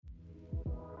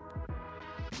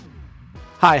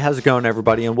Hi, how's it going,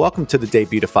 everybody? And welcome to the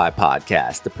Debutify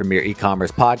podcast, the premier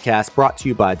e-commerce podcast brought to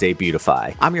you by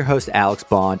Debutify. I'm your host, Alex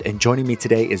Bond, and joining me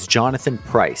today is Johnathan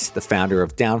Price, the founder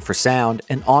of Down for Sound,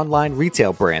 an online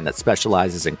retail brand that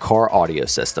specializes in car audio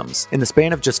systems. In the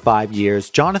span of just 5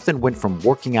 years, Johnathan went from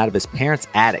working out of his parents'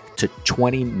 attic to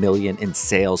 $20 million in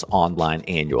sales online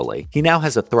annually. He now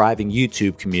has a thriving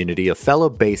YouTube community of fellow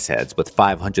bassheads with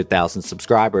 500,000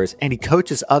 subscribers, and he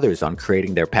coaches others on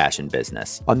creating their passion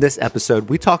business. On this episode,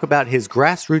 we talk about his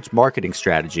grassroots marketing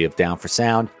strategy of Down for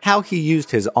Sound, how he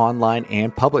used his online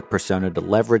and public persona to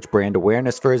leverage brand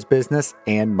awareness for his business,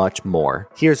 and much more.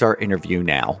 Here's our interview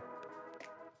now.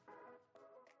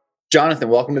 Johnathan,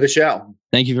 welcome to the show.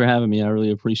 Thank you for having me. I really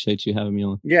appreciate you having me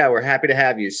on. Yeah, we're happy to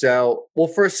have you. So we'll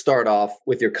first start off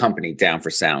with your company, Down for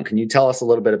Sound. Can you tell us a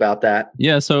little bit about that?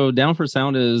 Yeah, so Down for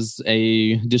Sound is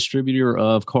a distributor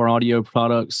of car audio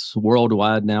products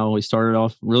worldwide now. We started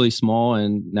off really small,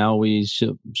 and now we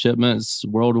ship shipments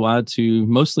worldwide to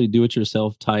mostly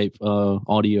do-it-yourself type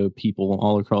audio people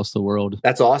all across the world.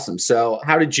 That's awesome. So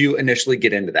how did you initially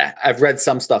get into that? I've read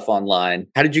some stuff online.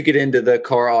 How did you get into the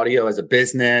car audio as a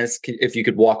business? If you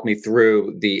could walk me through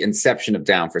the inception of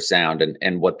Down for Sound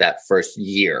and what that first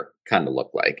year kind of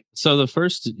looked like. So the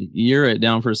first year at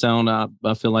Down for Sound,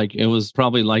 I feel like it was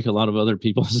probably like a lot of other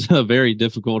people's very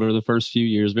difficult, or the first few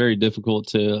years, very difficult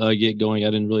to get going.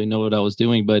 I didn't really know what I was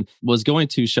doing, but was going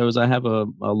to shows. I have a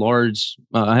large,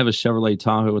 I have a Chevrolet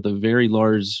Tahoe with a very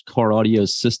large car audio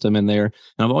system in there.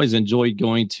 And I've always enjoyed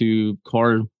going to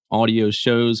car audio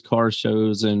shows, car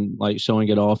shows, and like showing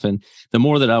it off. And the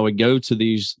more that I would go to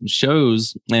these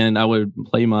shows and I would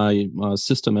play my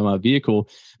system in my vehicle,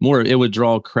 more it would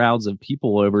draw crowds of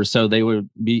people over. So they would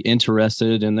be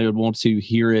interested and they would want to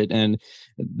hear it. And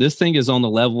this thing is on the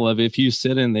level of, if you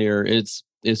sit in there, it's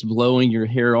blowing your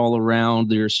hair all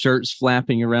around, your shirt's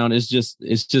flapping around. It's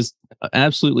just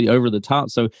absolutely over the top.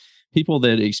 So people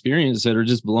that experience it are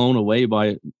just blown away by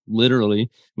it, literally,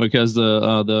 because the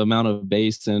amount of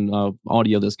bass and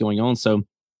audio that's going on. So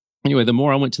anyway, the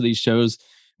more I went to these shows,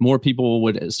 more people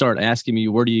would start asking me,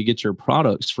 where do you get your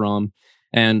products from?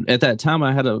 And at that time,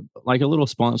 I had a little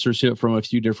sponsorship from a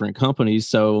few different companies.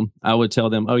 So I would tell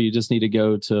them, oh, you just need to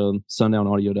go to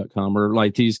sundownaudio.com, or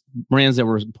like these brands that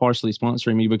were partially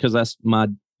sponsoring me, because that's my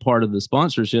part of the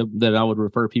sponsorship, that I would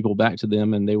refer people back to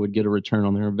them and they would get a return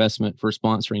on their investment for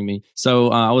sponsoring me. So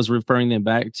I was referring them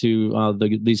back to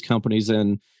these companies.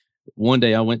 And one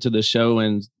day I went to the show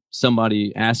and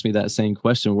somebody asked me that same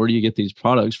question, where do you get these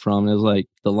products from? And it was like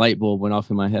the light bulb went off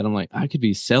in my head. I'm like, I could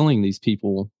be selling these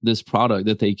people this product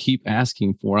that they keep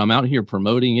asking for. I'm out here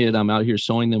promoting it. I'm out here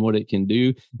showing them what it can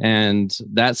do. And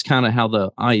that's kind of how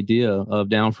the idea of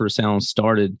Down for Sound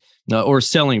started, or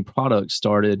selling products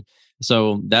started.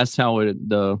 So that's how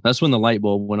that's when the light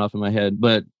bulb went off in my head.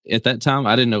 But at that time,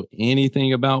 I didn't know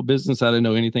anything about business. I didn't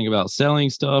know anything about selling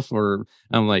stuff,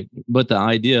 but the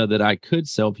idea that I could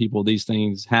sell people these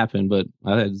things happened, but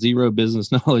I had zero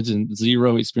business knowledge and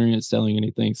zero experience selling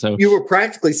anything. So you were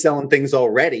practically selling things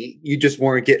already. You just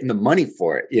weren't getting the money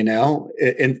for it,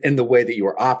 in the way that you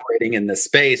were operating in the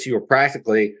space. You were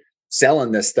practically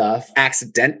selling this stuff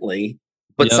accidentally,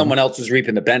 but someone else was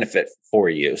reaping the benefit for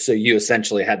you. So you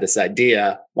essentially had this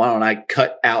idea, why don't I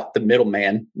cut out the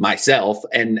middleman myself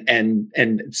and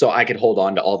so I could hold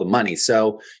on to all the money.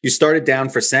 So you started Down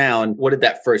for Sound. What did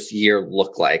that first year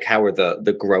look like? How were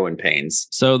the growing pains?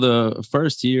 So the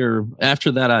first year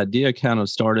after that idea kind of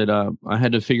started, I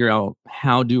had to figure out,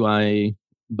 how do I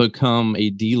become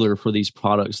a dealer for these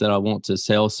products that I want to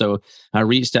sell? So I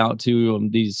reached out to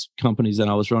these companies that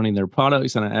I was running their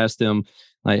products, and I asked them,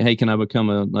 like, hey, can I become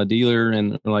a dealer?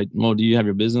 And they're like, well, do you have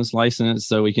your business license?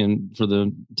 So we can, for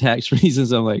the tax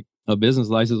reasons, I'm like, a business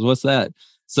license, what's that?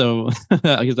 So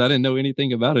because I didn't know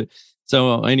anything about it.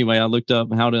 So anyway, I looked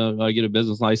up how to get a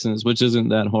business license, which isn't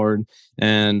that hard.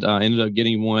 And I ended up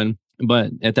getting one. But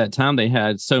at that time, they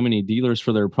had so many dealers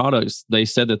for their products, they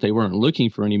said that they weren't looking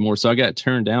for any more. So I got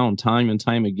turned down time and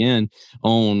time again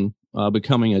on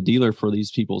becoming a dealer for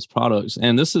these people's products.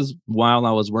 And this is while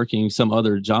I was working some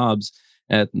other jobs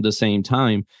at the same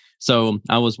time. So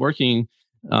I was working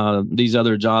these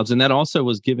other jobs, and that also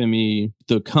was giving me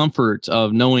the comfort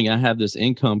of knowing I had this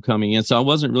income coming in. So I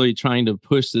wasn't really trying to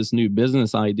push this new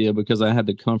business idea, because I had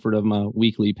the comfort of my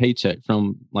weekly paycheck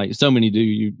from, like so many do,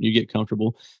 you get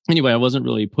comfortable. Anyway, I wasn't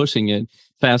really pushing it.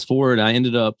 Fast forward, I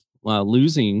ended up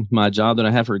losing my job that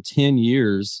I had for 10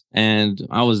 years, and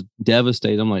I was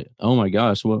devastated. I'm like, oh my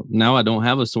gosh, well, now I don't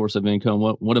have a source of income.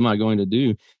 What am I going to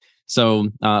do? So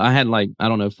I had like, I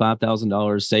don't know,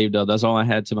 $5,000 saved up. That's all I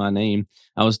had to my name.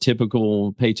 I was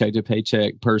typical paycheck to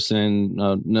paycheck person,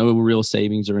 no real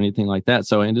savings or anything like that.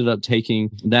 So I ended up taking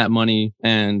that money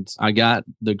and I got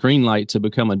the green light to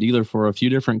become a dealer for a few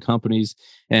different companies.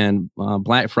 And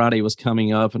Black Friday was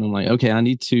coming up and I'm like, okay, I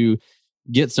need to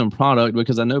get some product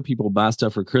because I know people buy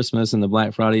stuff for Christmas and the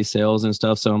Black Friday sales and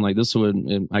stuff. So I'm like,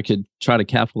 I could try to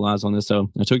capitalize on this.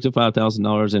 So I took the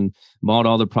 $5,000 and bought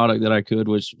all the product that I could,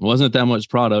 which wasn't that much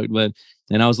product,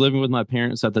 and I was living with my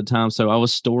parents at the time. So I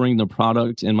was storing the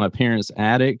product in my parents'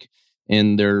 attic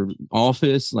in their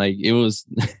office. Like it was,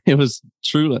 it was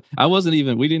true.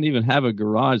 We didn't even have a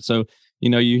garage. So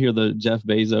you hear the Jeff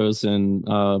Bezos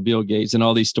and Bill Gates and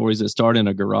all these stories that start in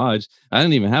a garage. I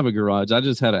didn't even have a garage. I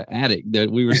just had an attic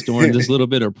that we were storing this little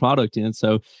bit of product in.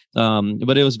 So,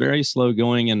 but it was very slow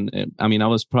going. And I mean, I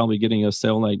was probably getting a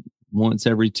sale like once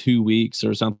every 2 weeks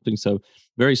or something. So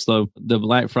very slow. The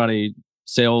Black Friday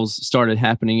sales started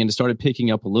happening and it started picking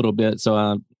up a little bit.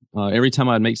 So every time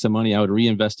I'd make some money, I would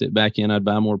reinvest it back in. I'd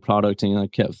buy more product and I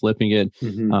kept flipping it.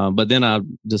 Mm-hmm. But then I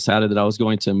decided that I was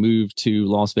going to move to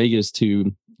Las Vegas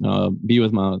to be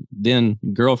with my then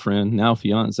girlfriend, now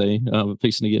fiance,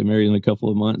 fixing to get married in a couple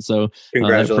of months. So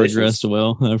that progressed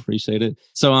well. I appreciate it.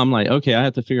 So I'm like, okay, I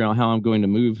have to figure out how I'm going to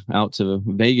move out to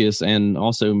Vegas and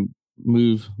also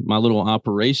move my little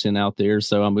operation out there.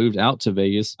 So I moved out to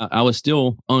Vegas. I was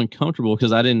still uncomfortable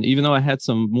because even though I had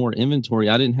some more inventory,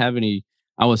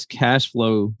 I was cash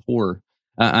flow poor.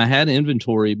 I had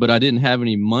inventory, but I didn't have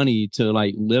any money to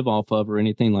like live off of or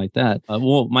anything like that.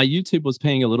 Well, my YouTube was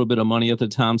paying a little bit of money at the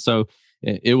time. So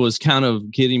it was kind of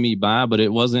getting me by, but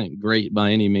it wasn't great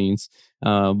by any means.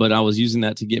 But I was using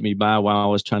that to get me by while I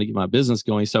was trying to get my business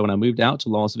going. So when I moved out to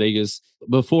Las Vegas,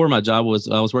 before my job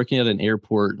I was working at an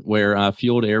airport where I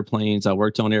fueled airplanes. I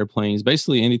worked on airplanes,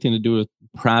 basically anything to do with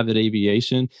private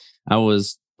aviation. I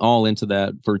was all into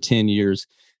that for 10 years.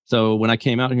 So when I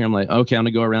came out here, I'm like, okay, I'm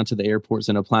going to go around to the airports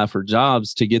and apply for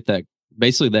jobs to get that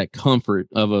comfort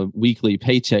of a weekly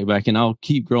paycheck back. And I'll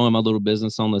keep growing my little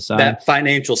business on the side. That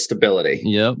financial stability.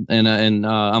 Yep. And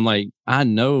I'm like, I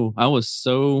know I was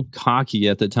so cocky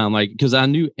at the time, like, because I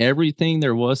knew everything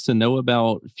there was to know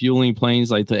about fueling planes,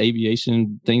 like the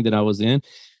aviation thing that I was in.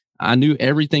 I knew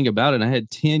everything about it. I had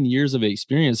 10 years of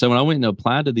experience. So when I went and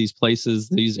applied to these places,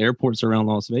 these airports around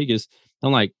Las Vegas,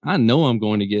 I'm like, I know I'm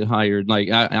going to get hired. Like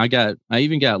I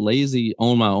even got lazy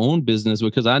on my own business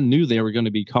because I knew they were going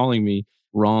to be calling me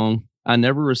wrong. I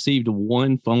never received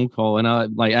one phone call. And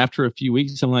after a few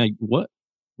weeks, I'm like,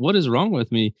 what is wrong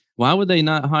with me? Why would they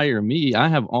not hire me? I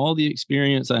have all the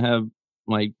experience.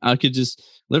 I could just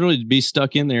literally be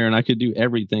stuck in there and I could do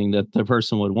everything that the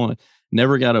person would want.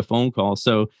 Never got a phone call.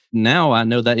 So now I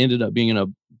know that ended up being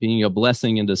a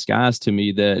blessing in disguise to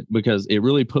me, because it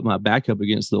really put my back up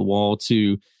against the wall.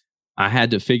 I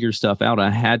had to figure stuff out. I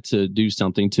had to do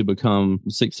something to become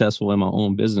successful in my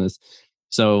own business.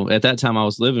 So at that time I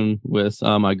was living with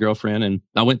my girlfriend and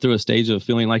I went through a stage of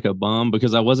feeling like a bum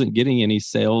because I wasn't getting any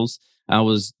sales. I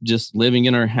was just living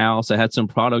in her house. I had some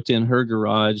product in her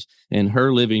garage, in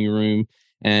her living room.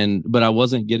 But I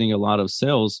wasn't getting a lot of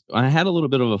sales. I had a little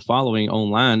bit of a following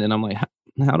online and I'm like,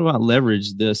 how do I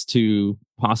leverage this to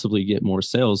possibly get more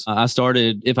sales? I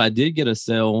started, if I did get a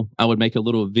sale, I would make a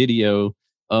little video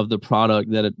of the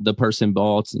product that the person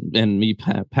bought and me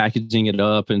packaging it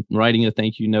up and writing a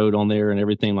thank you note on there and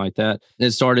everything like that.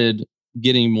 It started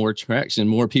getting more traction.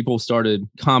 More people started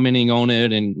commenting on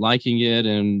it and liking it.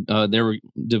 And they were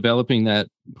developing that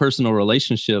personal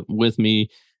relationship with me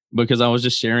because I was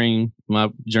just sharing my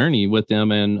journey with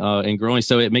them and growing.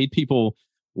 So it made people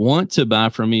want to buy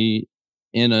from me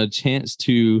in a chance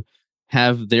to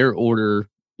have their order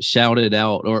shouted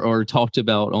out or talked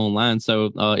about online.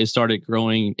 So it started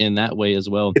growing in that way as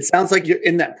well. It sounds like you're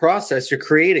in that process, you're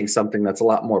creating something that's a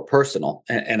lot more personal.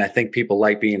 And I think people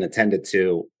like being attended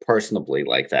to personally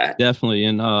like that. Definitely.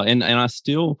 And I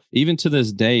still, even to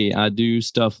this day, I do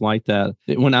stuff like that.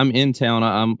 When I'm in town,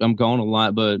 I'm gone a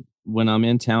lot, but when I'm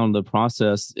in town, the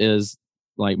process is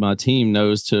like my team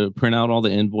knows to print out all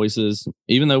the invoices,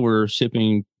 even though we're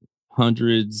shipping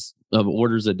hundreds of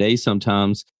orders a day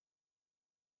sometimes.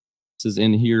 Is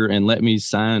in here and let me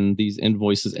sign these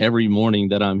invoices every morning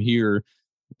that I'm here.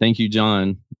 Thank you,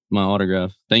 John. My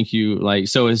autograph. Thank you. Like,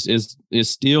 so it's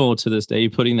still to this day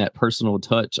putting that personal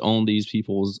touch on these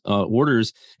people's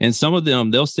orders. And some of them,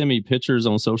 they'll send me pictures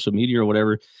on social media or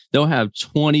whatever. They'll have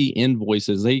 20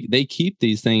 invoices. They keep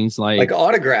these things like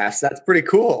autographs. That's pretty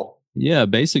cool. Yeah,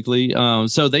 basically.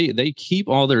 So they keep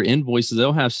all their invoices.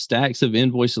 They'll have stacks of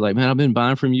invoices. Like, man, I've been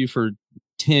buying from you for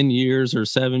 10 years or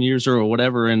 7 years or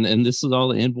whatever. And this is all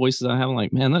the invoices I have. I'm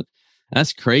like, man,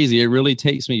 That's crazy. It really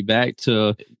takes me back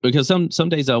to, because some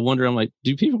days I wonder, I'm like,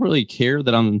 do people really care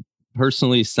that I'm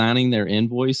personally signing their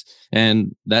invoice?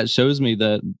 And that shows me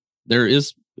that there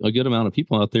is a good amount of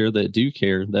people out there that do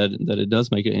care, that it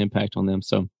does make an impact on them.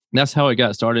 So that's how it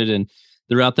got started. And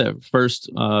throughout that first,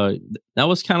 that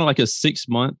was kind of like a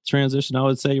 6-month transition, I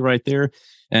would say, right there.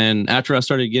 And after I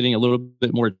started getting a little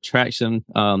bit more traction,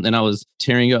 and I was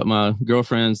tearing up my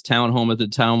girlfriend's townhome at the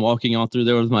time, walking all through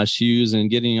there with my shoes and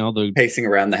getting all the pacing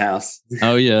around the house.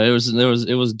 Oh yeah, it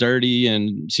was dirty,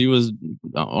 and she was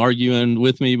arguing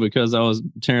with me because I was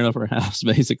tearing up her house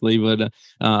basically. But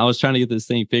I was trying to get this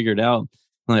thing figured out.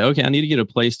 I'm like, okay, I need to get a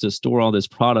place to store all this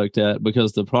product at,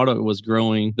 because the product was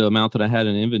growing the amount that I had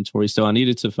in inventory. So I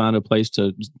needed to find a place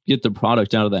to get the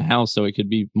product out of the house so it could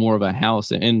be more of a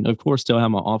house. And of course, still have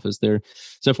my office there.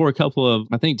 So for a couple of,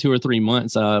 I think 2 or 3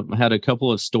 months, I had a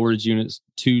couple of storage units,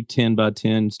 2 10 by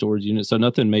 10 storage units. So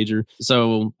nothing major.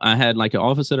 So I had like an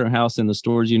office at our house, and the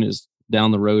storage units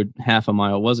down the road half a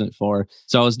mile. Wasn't far.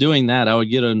 So I was doing that. I would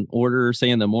get an order,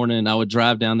 say in the morning, I would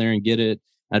drive down there and get it.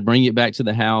 I'd bring it back to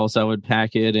the house. I would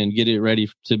pack it and get it ready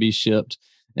to be shipped.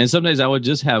 And some days I would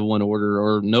just have one order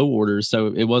or no orders. So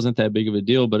it wasn't that big of a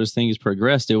deal. But as things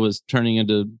progressed, it was turning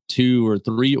into 2 or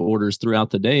 3 orders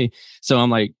throughout the day. So I'm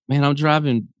like, man, I'm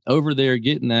driving over there,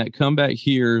 getting that, come back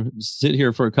here, sit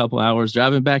here for a couple hours,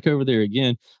 driving back over there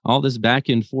again. All this back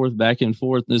and forth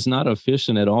is not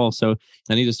efficient at all. So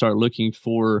I need to start looking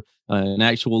for an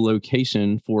actual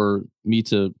location for me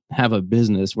to have a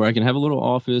business where I can have a little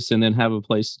office and then have a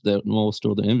place that will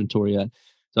store the inventory at.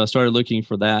 So I started looking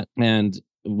for that. And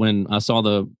when I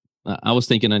saw I was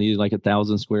thinking I needed like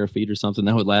 1,000 square feet or something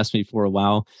that would last me for a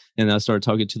while. And I started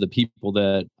talking to the people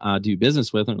that I do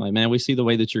business with. And like, man, we see the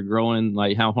way that you're growing,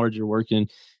 like how hard you're working.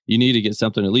 You need to get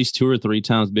something at least 2 or 3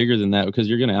 times bigger than that, because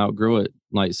you're going to outgrow it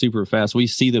like super fast. We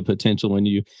see the potential in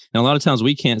you. And a lot of times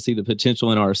we can't see the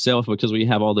potential in ourselves because we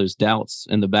have all those doubts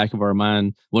in the back of our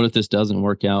mind. What if this doesn't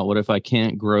work out? What if I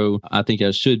can't grow? I think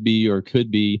I should be or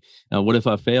could be. What if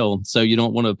I fail? So you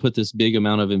don't want to put this big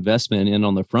amount of investment in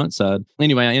on the front side.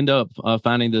 Anyway, I end up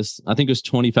finding this, I think it was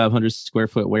 2,500 square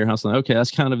foot warehouse. I'm like, okay,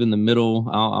 that's kind of in the middle.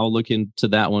 I'll look into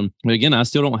that one. But again, I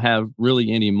still don't have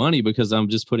really any money because I'm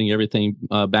just putting everything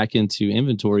back into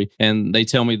inventory. And they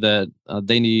tell me that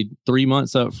they need 3 months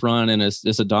up front, and it's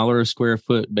 $1 a square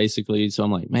foot basically. So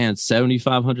I'm like, man,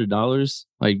 $7,500,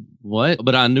 like what?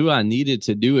 But I knew I needed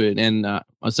to do it. And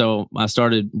so I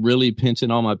started really pinching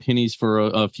all my pennies for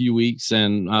a few weeks,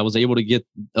 and I was able to get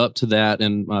up to that,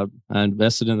 and I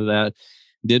invested into that,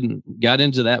 got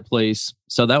into that place.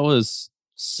 So that was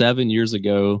 7 years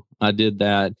ago. I did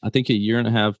that. I think a year and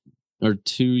a half or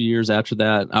 2 years after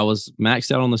that, I was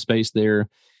maxed out on the space there.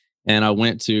 And I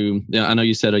went to, I know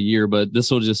you said a year, but this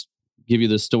will just give you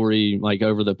the story like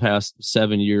over the past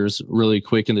 7 years really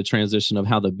quick in the transition of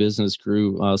how the business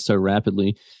grew so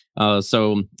rapidly.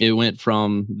 So it went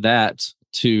from that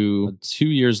to 2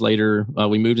 years later,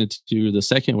 we moved into the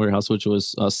second warehouse, which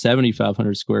was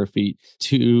 7,500 square feet.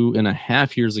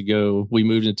 2.5 years ago, we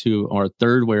moved into our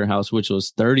third warehouse, which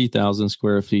was 30,000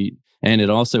 square feet. And it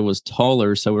also was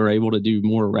taller. So we were able to do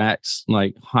more racks,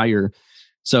 like higher.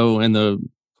 So in the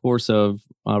course of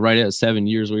right at 7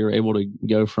 years, we were able to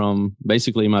go from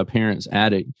basically my parents'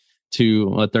 attic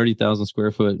to a 30,000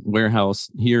 square foot warehouse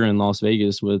here in Las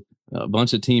Vegas with a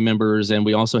bunch of team members. And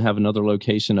we also have another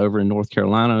location over in North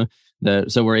Carolina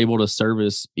so we're able to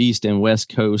service East and West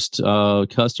Coast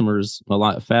customers a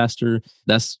lot faster.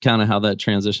 That's kind of how that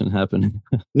transition happened.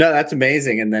 No, that's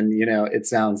amazing. And then, it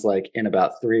sounds like in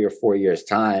about 3 or 4 years'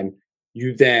 time,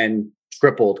 you then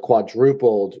tripled,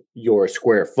 quadrupled your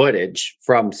square footage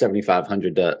from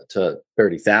 7,500 to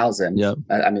 30,000. Yep.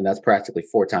 I mean, that's practically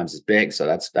 4 times as big. So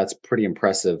that's pretty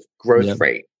impressive growth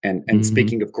rate. And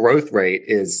speaking of growth rate,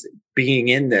 is being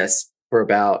in this for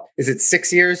about, is it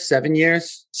 6 years, 7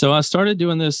 years? So I started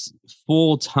doing this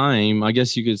full time, I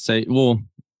guess you could say. Well,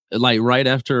 like right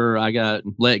after I got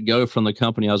let go from the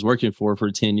company I was working for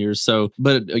 10 years. So,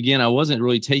 but again, I wasn't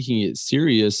really taking it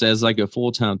serious as like a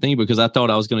full-time thing because I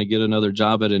thought I was going to get another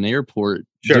job at an airport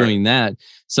doing that.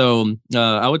 So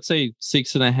I would say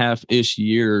 6.5-ish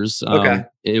years. Okay.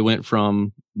 It went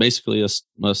from basically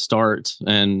a start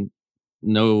and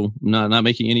not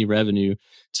making any revenue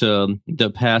to the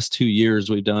past 2 years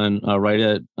we've done right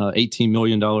at $18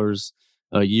 million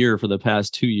a year for the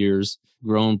past 2 years,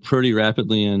 grown pretty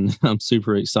rapidly, and I'm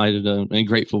super excited and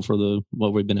grateful for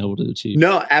what we've been able to achieve.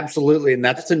 No, absolutely. And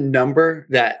that's a number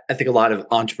that I think a lot of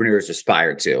entrepreneurs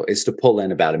aspire to, is to pull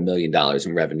in about $1 million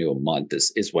in revenue a month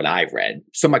is what I've read.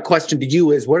 So my question to you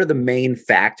is, what are the main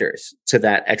factors to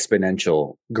that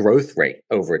exponential growth rate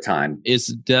over time?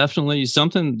 It's definitely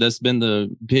something that's been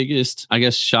the biggest, I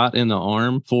guess, shot in the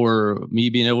arm for me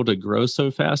being able to grow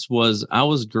so fast. Was I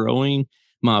was growing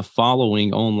my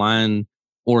following online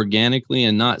organically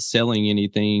and not selling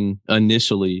anything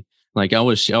initially. Like I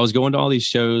was going to all these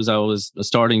shows. I was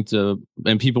starting to,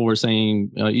 and people were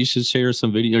saying, you should share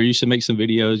some video, or you should make some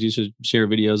videos. You should share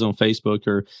videos on Facebook.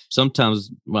 Or sometimes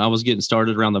I was getting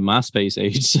started around the MySpace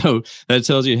age. So that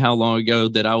tells you how long ago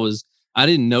that I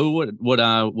didn't know what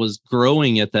I was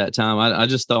growing at that time. I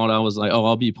just thought I was like, oh,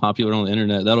 I'll be popular on the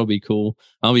internet. That'll be cool.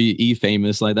 I'll be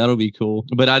famous. Like, that'll be cool.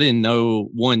 But I didn't know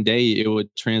one day it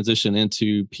would transition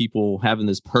into people having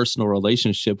this personal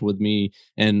relationship with me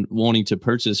and wanting to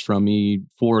purchase from me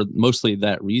for mostly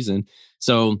that reason.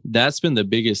 So that's been the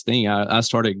biggest thing. I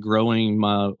started growing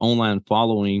my online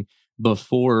following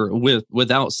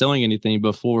without selling anything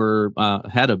before I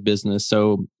had a business.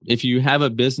 So if you have a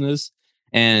business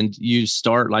and you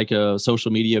start like a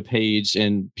social media page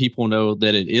and people know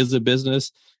that it is a business,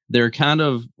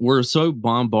 we're so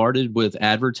bombarded with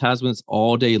advertisements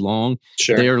all day long.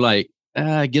 Sure. They're like,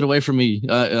 get away from me.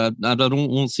 I don't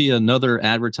want to see another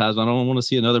advertisement. I don't want to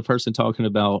see another person talking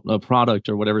about a product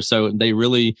or whatever. So they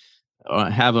really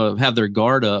have their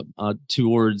guard up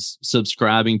towards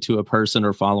subscribing to a person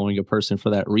or following a person for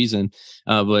that reason.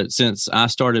 But since I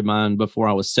started mine before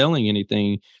I was selling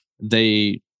anything,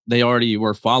 they already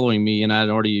were following me, and I'd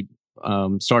already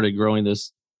started growing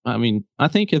this. I mean, I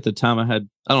think at the time I had,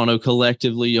 I don't know,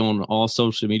 collectively on all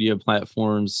social media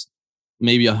platforms,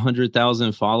 maybe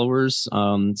 100,000 followers.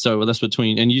 So that's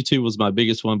and YouTube was my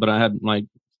biggest one, but I had like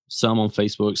some on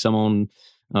Facebook, some on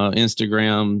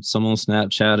Instagram, some on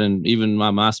Snapchat, and even my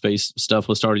MySpace stuff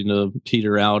was starting to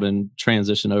peter out and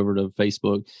transition over to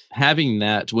Facebook. Having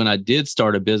that when I did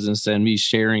start a business and me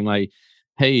sharing like,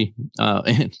 hey,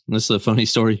 and this is a funny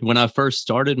story. When I first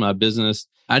started my business,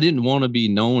 I didn't want to be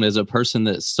known as a person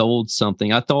that sold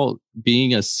something. I thought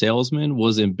being a salesman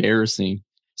was embarrassing.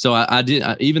 So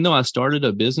even though I started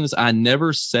a business, I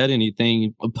never said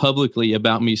anything publicly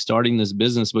about me starting this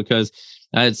business because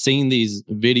I had seen these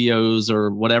videos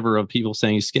or whatever of people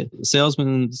saying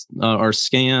salesmen are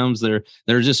scams.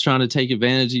 They're just trying to take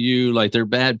advantage of you. Like, they're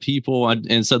bad people.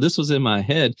 And so this was in my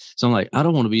head. So I'm like, I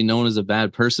don't want to be known as a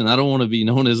bad person. I don't want to be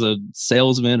known as a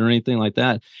salesman or anything like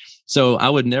that. So I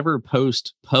would never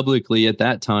post publicly at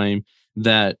that time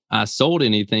that I sold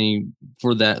anything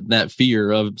for that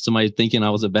fear of somebody thinking I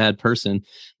was a bad person.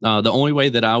 The only way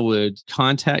that I would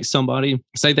contact somebody,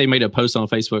 say they made a post on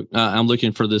Facebook, I'm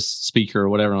looking for this speaker or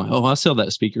whatever. I'm like, oh, I sell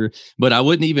that speaker. But I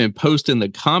wouldn't even post in the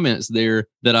comments there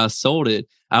that I sold it.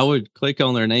 I would click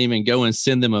on their name and go and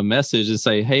send them a message and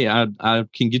say, hey, I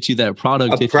can get you that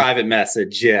product. A private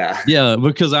message. Yeah. Yeah.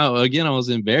 Because I was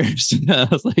embarrassed. I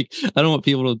was like, I don't want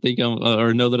people to think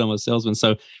or know that I'm a salesman.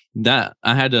 So that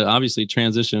I had to obviously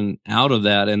transition out of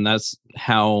that. And that's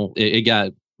how it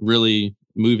got really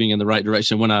moving in the right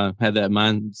direction when I had that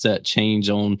mindset change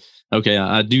on, okay,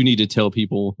 I do need to tell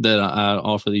people that I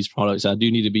offer these products. I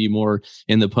do need to be more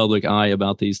in the public eye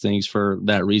about these things for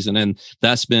that reason. And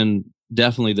that's been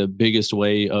definitely the biggest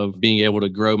way of being able to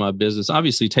grow my business.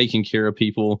 Obviously, taking care of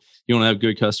people. You want to have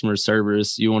good customer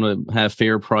service. You want to have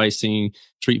fair pricing,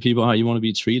 treat people how you want to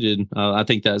be treated. I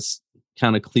think that's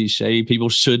kind of cliche. People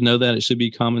should know that. It should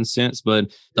be common sense,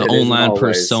 but the online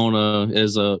persona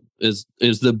is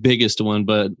the biggest one,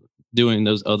 but doing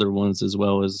those other ones as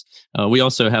well as we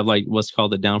also have like what's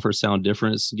called the Down for Sound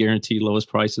difference, guaranteed lowest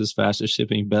prices, fastest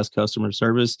shipping, best customer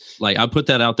service. Like, I put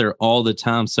that out there all the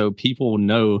time so people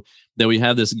know that we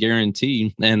have this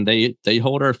guarantee, and they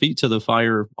hold our feet to the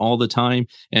fire all the time.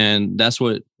 And that's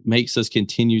what makes us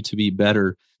continue to be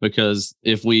better, because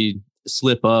if we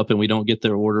slip up and we don't get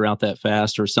their order out that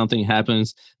fast or something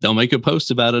happens, they'll make a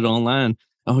post about it online.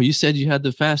 Oh, you said you had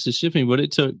the fastest shipping, but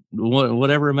it took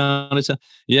whatever amount of time.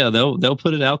 Yeah, they'll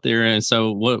put it out there. And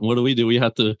so what do? We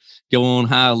have to go on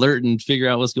high alert and figure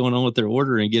out what's going on with their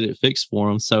order and get it fixed for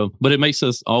them. So, but it makes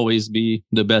us always be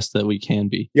the best that we can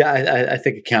be. Yeah, I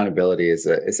think accountability is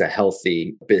a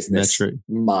healthy business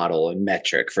model and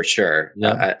metric for sure.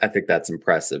 Yeah. I think that's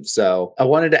impressive. So I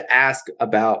wanted to ask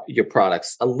about your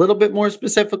products a little bit more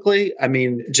specifically. I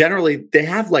mean, generally they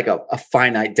have like a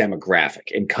finite demographic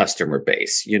and customer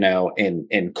base,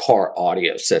 in car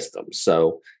audio systems.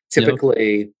 So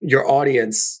typically your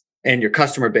audience and your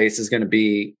customer base is going to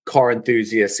be car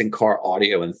enthusiasts and car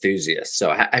audio enthusiasts.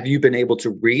 So have you been able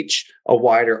to reach a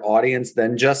wider audience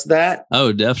than just that?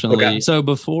 Oh, definitely. Okay. So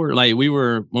before, like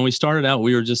when we started out,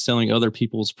 we were just selling other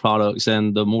people's products.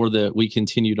 And the more that we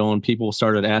continued on, people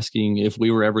started asking if we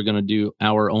were ever going to do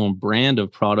our own brand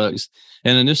of products.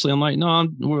 And initially I'm like, no,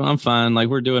 I'm fine. Like,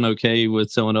 we're doing okay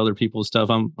with selling other people's stuff.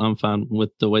 I'm fine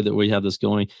with the way that we have this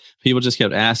going. People just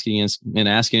kept asking and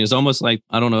asking. It's almost like,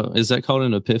 I don't know, is that called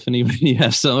an epiphany when you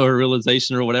have some or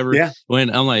realization or whatever? Yeah.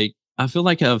 When I'm like, I feel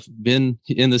like I've been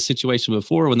in this situation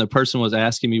before when the person was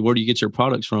asking me, where do you get your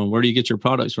products from? Where do you get your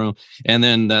products from? And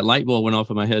then that light bulb went off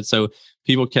in my head. So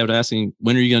people kept asking,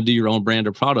 when are you going to do your own brand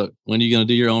of product? When are you going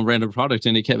to do your own brand of product?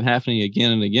 And it kept happening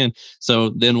again and again. So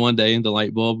then one day the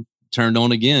light bulb turned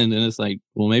on again. And it's like,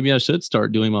 well, maybe I should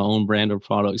start doing my own brand of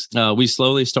products. We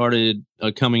slowly started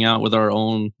coming out with our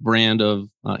own brand of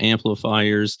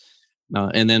amplifiers.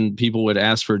 And then people would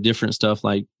ask for different stuff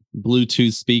like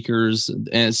Bluetooth speakers.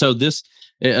 And so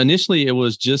initially it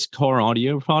was just car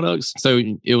audio products. So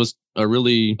it was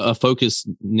a focused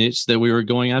niche that we were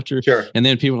going after. Sure. And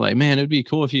then people were like, man, it'd be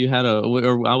cool if you had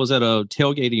or I was at a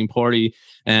tailgating party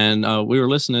and we were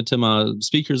listening to my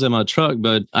speakers in my truck,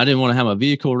 but I didn't want to have a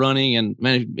vehicle running. And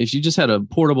man, if you just had a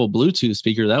portable Bluetooth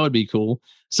speaker, that would be cool.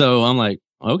 So I'm like,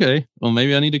 okay, well,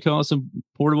 maybe I need to call out some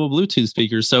portable Bluetooth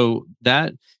speakers. So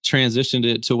that transitioned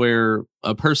it to where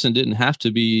a person didn't have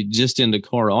to be just into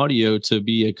car audio to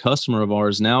be a customer of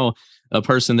ours. Now, a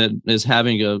person that is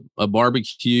having a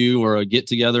barbecue or a get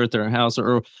together at their house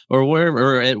or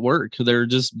wherever or at work, they're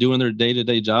just doing their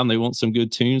day-to-day job and they want some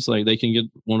good tunes, like they can get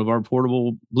one of our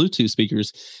portable Bluetooth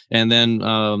speakers. And then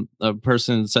a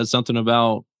person said something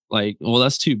about, like, well,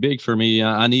 that's too big for me.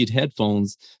 I need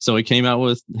headphones. So it came out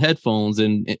with headphones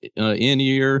and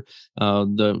in-ear,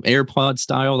 the AirPod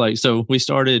style. Like, so we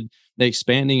started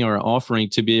expanding our offering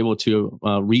to be able to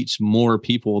reach more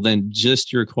people than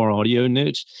just your car audio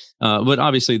niche. But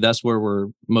obviously that's where we're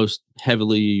most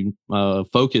heavily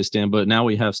focused in. But now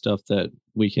we have stuff that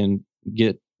we can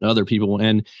get other people.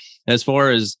 And as far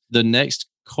as the next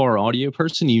car audio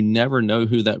person, you never know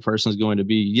who that person is going to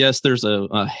be. Yes, there's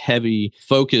a heavy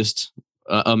focused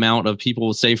amount of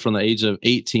people, say from the age of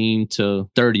 18 to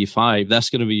 35. That's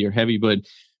going to be your heavy, but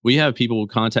we have people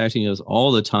contacting us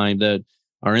all the time that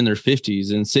are in their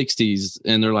 50s and 60s,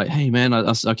 and they're like, hey man,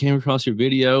 I came across your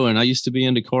video and I used to be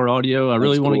into car audio. I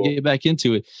really want to get back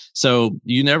into it. So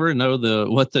you never know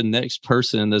what the next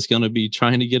person that's going to be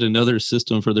trying to get another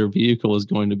system for their vehicle is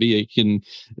going to be.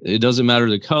 It doesn't matter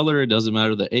the color, it doesn't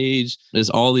matter the age, it's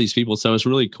all these people. So it's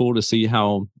really cool to see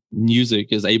how music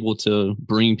is able to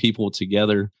bring people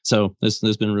together. So this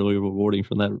has been really rewarding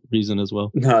for that reason as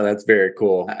well. No, that's very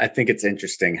cool. I think it's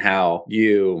interesting how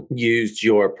you used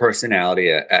your personality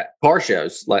at car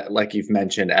shows, like you've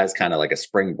mentioned, as kind of like a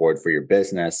springboard for your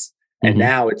business. And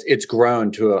now it's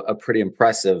grown to a pretty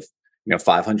impressive,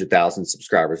 500,000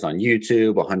 subscribers on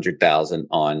YouTube, 100,000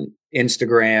 on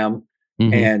Instagram.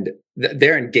 And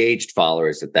they're engaged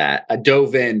followers at that. I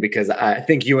dove in because I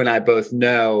think you and I both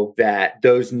know that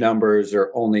those numbers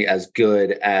are only as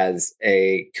good as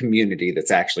a community that's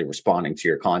actually responding to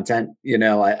your content.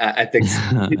 I think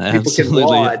people can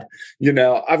laud,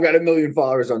 I've got 1 million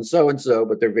followers on so-and-so,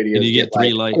 but their videos and you get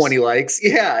 3 likes. 20 likes.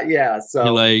 Yeah. So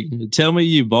you're like, tell me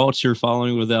you bought your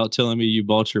following without telling me you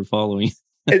bought your following.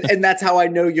 and that's how I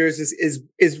know yours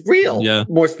is real. Yeah.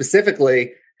 More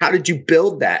specifically, how did you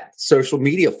build that social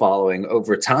media following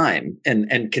over time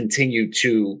and continue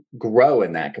to grow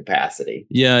in that capacity?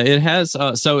 Yeah, it has.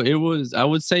 So I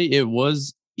would say it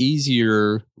was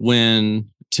easier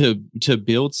to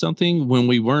build something when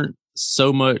we weren't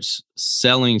so much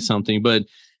selling something. But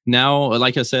now,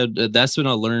 like I said, that's been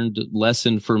a learned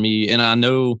lesson for me. And I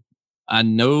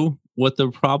know what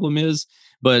the problem is,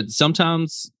 but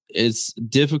sometimes it's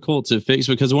difficult to fix,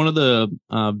 because one of the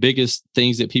biggest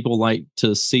things that people like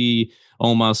to see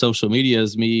on my social media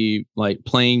is me like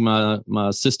playing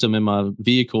my system in my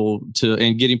vehicle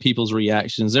and getting people's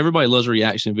reactions. Everybody loves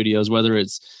reaction videos, whether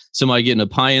it's somebody getting a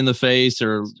pie in the face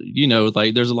or,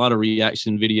 like there's a lot of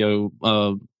reaction video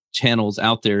channels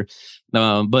out there.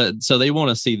 But so they want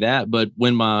to see that. But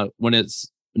when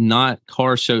it's not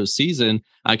car show season,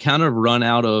 I kind of run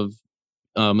out of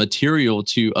material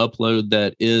to upload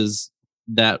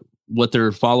that what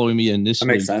they're following me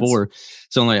initially for.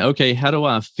 So I'm like, okay, how do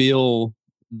I fill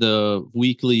the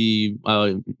weekly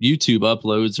YouTube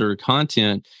uploads or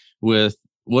content with?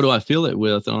 What do I fill it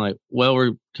with? And I'm like, well,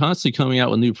 we're constantly coming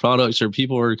out with new products, or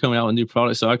people are coming out with new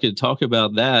products, so I could talk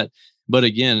about that. But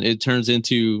again, it turns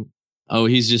into oh,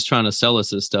 he's just trying to sell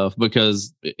us this stuff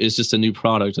because it's just a new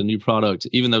product,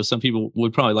 even though some people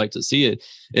would probably like to see it.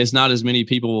 It's not as many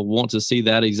people want to see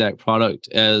that exact product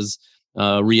as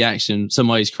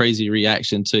somebody's crazy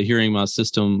reaction to hearing my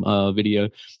system video.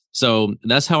 So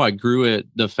that's how I grew it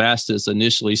the fastest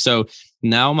initially. So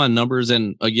now my numbers,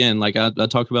 and again, like I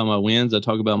talk about my wins, I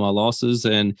talk about my losses,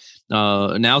 and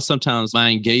now sometimes my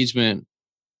engagement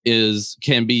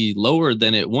can be lower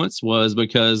than it once was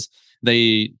because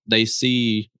they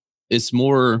see it's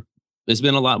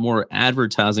been a lot more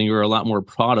advertising or a lot more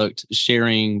product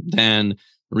sharing than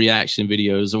reaction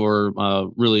videos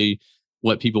or really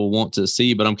what people want to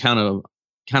see. But I'm kind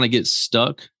of get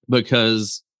stuck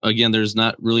because again, there's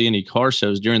not really any car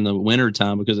shows during the winter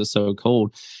time because it's so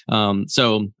cold.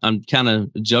 So I'm kind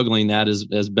of juggling that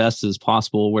as best as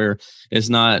possible, where it's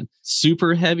not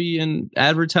super heavy in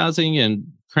advertising and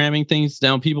cramming things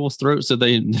down people's throats that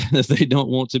they don't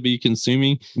want to be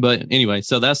consuming. But anyway,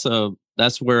 so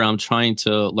that's where I'm trying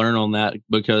to learn on that,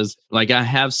 because like I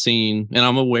have seen, and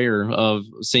I'm aware of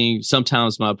seeing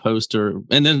sometimes my poster,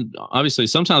 and then obviously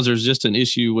sometimes there's just an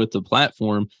issue with the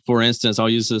platform. For instance, I'll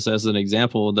use this as an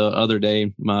example. The other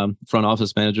day, my front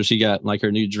office manager, she got like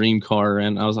her new dream car.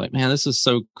 And I was like, man, this is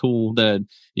so cool that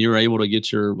you were able to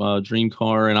get your dream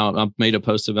car. And I made a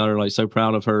post about her, like so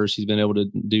proud of her. She's been able to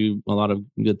do a lot of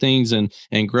good things and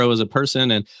grow as a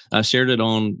person. And I shared it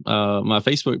on my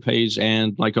Facebook page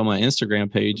and like on my Instagram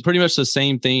page, pretty much the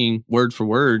same thing word for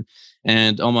word.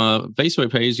 And on my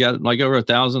Facebook page, got like over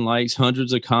 1,000 likes,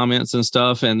 hundreds of comments and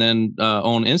stuff. And then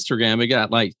on Instagram, it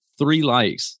got like 3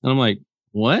 likes. And I'm like,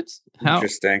 what? How?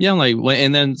 Interesting. Yeah, I'm like, what?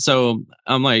 And then so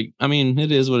I'm like, I mean,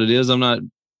 it is what it is. I'm not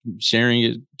sharing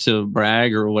it to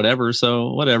brag or whatever.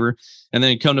 So whatever. And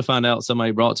then come to find out,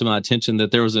 somebody brought to my attention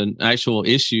that there was an actual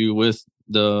issue with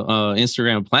the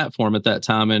Instagram platform at that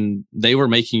time. And they were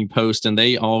making posts and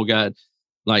they all got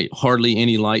like hardly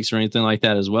any likes or anything like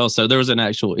that as well. So there was an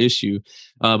actual issue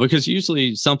because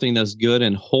usually something that's good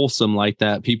and wholesome like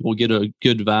that, people get a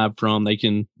good vibe from. They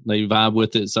vibe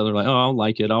with it. So they're like, oh, I'll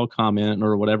like it. I'll comment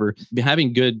or whatever.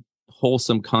 Having good,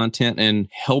 wholesome content and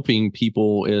helping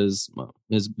people has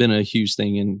been a huge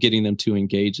thing in getting them to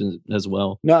engage as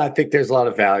well. No, I think there's a lot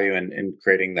of value in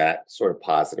creating that sort of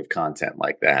positive content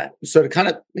like that. So to kind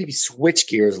of maybe switch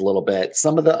gears a little bit,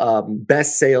 some of the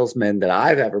best salesmen that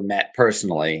I've ever met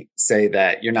personally say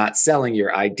that you're not selling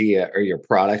your idea or your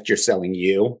product, you're selling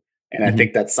you. And I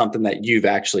think that's something that you've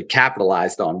actually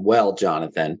capitalized on well,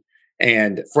 Johnathan.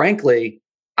 And frankly,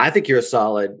 I think you're a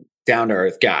solid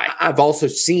down-to-earth guy. I've also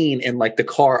seen in like the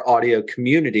car audio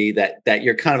community that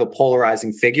you're kind of a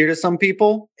polarizing figure to some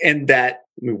people, and that,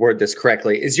 let me word this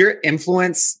correctly, is your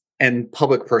influence and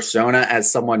public persona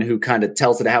as someone who kind of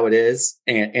tells it how it is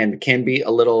and can be a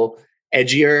little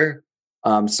edgier,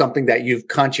 something that you've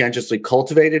conscientiously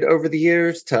cultivated over the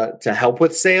years to help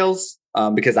with sales?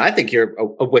 Because I think you're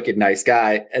a wicked nice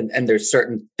guy, and there's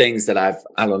certain things that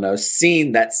I've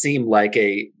seen that seem like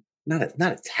not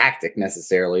a tactic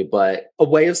necessarily, but a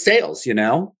way of sales, you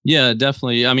know? Yeah,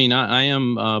 definitely. I mean, I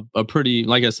am a pretty,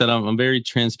 like I said, I'm very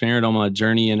transparent on my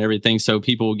journey and everything. So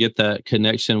people get that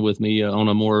connection with me on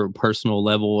a more personal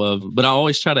level but I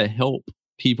always try to help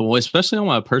people, especially on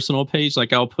my personal page.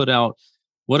 Like I'll put out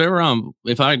whatever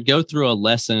if I go through a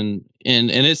lesson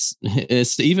and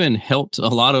it's even helped a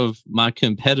lot of my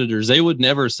competitors. They would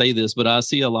never say this, but I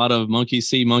see a lot of monkey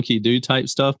see, monkey do type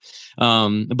stuff.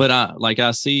 But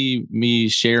I see me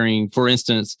sharing, for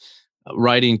instance,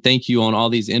 writing thank you on all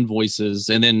these invoices.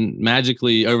 And then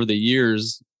magically over the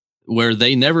years where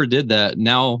they never did that,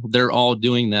 now they're all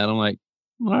doing that. I'm like,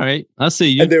 all right, I see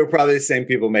you. And they were probably the same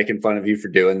people making fun of you for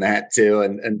doing that too.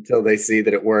 And until they see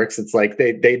that it works, it's like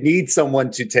they need someone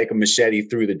to take a machete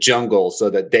through the jungle so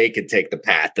that they could take the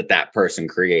path that person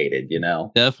created, you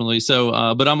know? Definitely.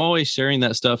 So, but I'm always sharing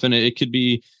that stuff, and it could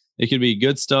be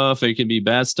good stuff. It could be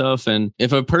bad stuff. And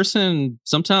if a person,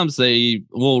 sometimes they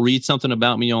will read something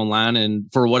about me online,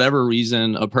 and for whatever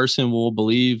reason, a person will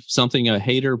believe something a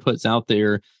hater puts out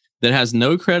there that has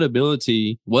no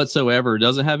credibility whatsoever,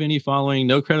 doesn't have any following,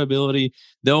 no credibility.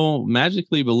 They'll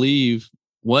magically believe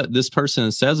what this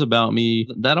person says about me.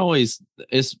 That always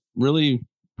is really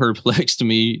perplexed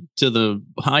me to the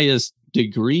highest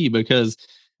degree, because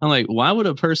I'm like, why would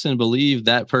a person believe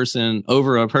that person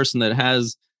over a person that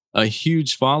has a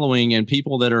huge following and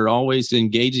people that are always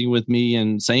engaging with me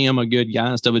and saying I'm a good guy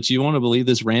and stuff? But you want to believe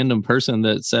this random person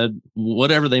that said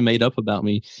whatever they made up about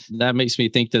me. That makes me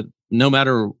think that no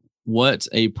matter what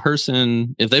a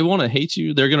person, if they want to hate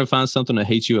you, they're going to find something to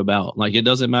hate you about. Like, it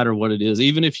doesn't matter what it is.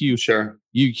 Even if you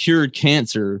cured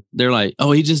cancer, they're like,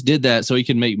 oh, he just did that so he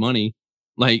can make money.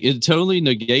 like it totally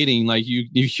negating like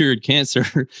you cured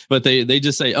cancer, but they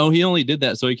just say, oh, he only did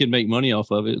that so he could make money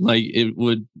off of it. Like it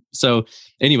would. So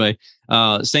anyway,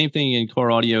 same thing in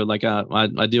car audio. Like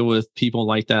I deal with people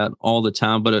like that all the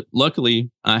time, but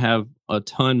luckily I have a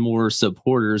ton more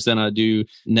supporters than I do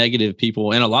negative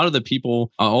people. And a lot of the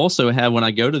people I also have when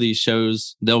I go to these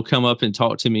shows, they'll come up and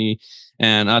talk to me.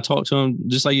 And I talk to them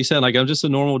just like you said, like I'm just a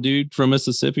normal dude from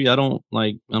Mississippi. I'm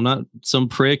not some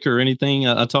prick or anything.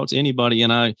 I talk to anybody,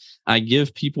 and I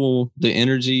give people the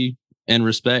energy and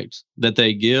respect that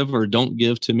they give or don't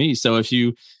give to me. So if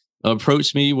you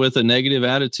approach me with a negative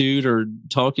attitude or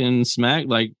talking smack,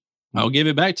 like I'll give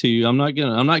it back to you. I'm not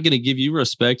gonna give you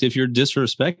respect if you're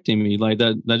disrespecting me. Like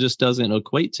that just doesn't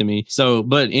equate to me. So,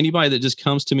 but anybody that just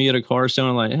comes to me at a car show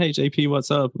and like, hey JP, what's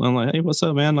up? I'm like, hey, what's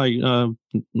up, man?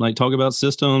 Like talk about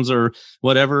systems or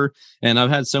whatever. And I've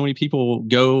had so many people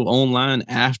go online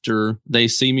after they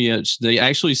see me they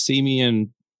actually see me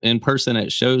in person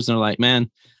at shows, and they're like, man,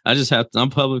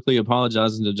 I'm publicly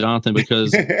apologizing to Johnathan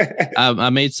because I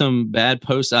made some bad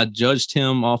posts. I judged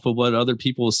him off of what other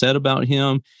people said about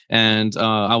him. And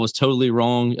I was totally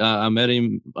wrong. I met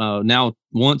him now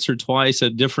once or twice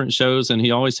at different shows, and he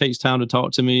always takes time to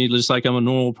talk to me, just like I'm a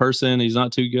normal person. He's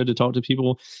not too good to talk to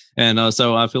people. And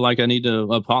so I feel like I need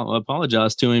to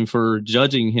apologize to him for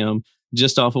judging him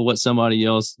just off of what somebody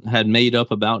else had made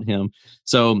up about him.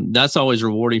 So that's always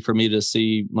rewarding for me to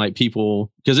see like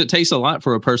people, because it takes a lot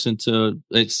for a person to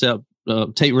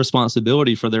take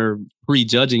responsibility for their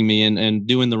prejudging me and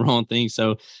doing the wrong thing.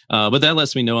 So, but that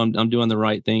lets me know I'm doing the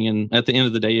right thing. And at the end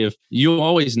of the day, if you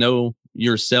always know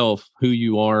yourself who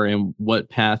you are and what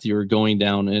path you're going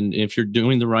down, and if you're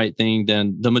doing the right thing,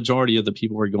 then the majority of the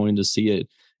people are going to see it.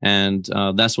 And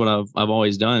that's what I've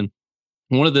always done.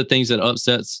 One of the things that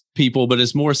upsets people, but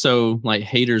it's more so like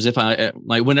haters, if I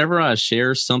like whenever I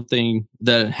share something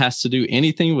that has to do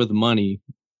anything with money,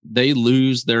 they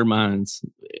lose their minds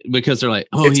because they're like,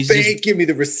 oh, it's fake, give me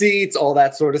the receipts, all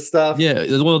that sort of stuff.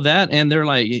 Yeah, well, that, and they're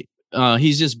like,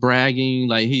 he's just bragging,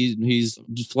 like he's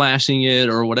flashing it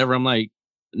or whatever. I'm like,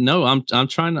 no,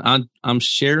 I'm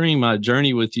sharing my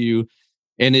journey with you,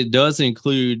 and it does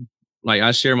include, like,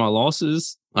 I share my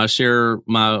losses, I share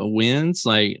my wins.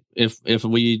 Like if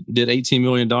we did $18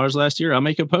 million last year, I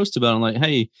make a post about it. I'm like,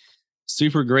 hey,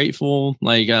 super grateful.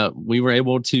 Like we were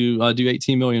able to do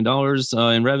 $18 million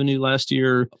in revenue last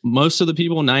year. Most of the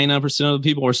people, 99% of the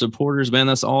people are supporters. Man,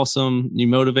 that's awesome. You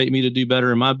motivate me to do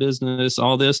better in my business,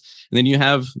 all this. And then you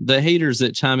have the haters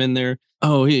that chime in there.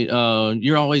 Oh,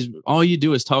 you're always, all you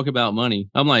do is talk about money.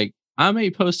 I'm like, I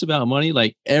may post about money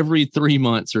like every 3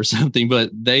 months or something, but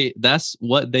that's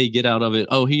what they get out of it.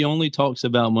 Oh, he only talks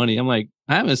about money. I'm like,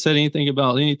 I haven't said anything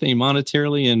about anything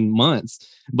monetarily in months,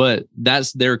 but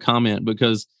that's their comment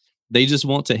because they just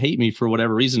want to hate me for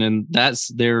whatever reason. And that's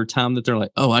their time that they're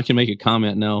like, oh, I can make a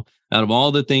comment now. Out of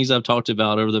all the things I've talked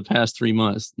about over the past 3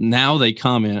 months, now they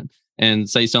comment and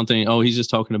say something. Oh, he's just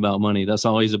talking about money. That's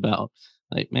all he's about.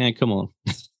 Like, man, come on.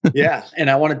 Yeah.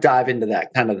 And I want to dive into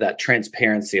that kind of that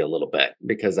transparency a little bit,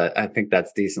 because I think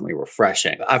that's decently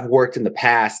refreshing. I've worked in the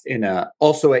past in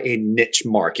also a niche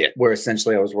market where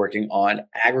essentially I was working on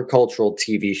agricultural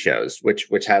TV shows, which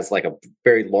has like a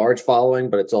very large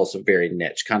following, but it's also very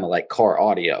niche, kind of like car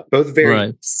audio, both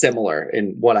very similar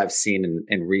in what I've seen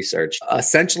in research.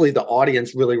 Essentially, the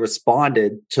audience really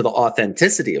responded to the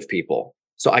authenticity of people.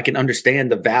 So I can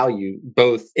understand the value,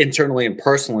 both internally and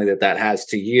personally, that has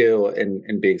to you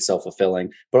in being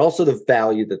self-fulfilling, but also the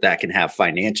value that can have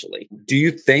financially. Do you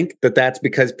think that that's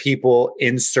because people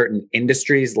in certain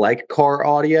industries like car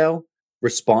audio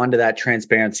respond to that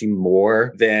transparency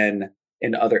more than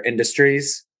in other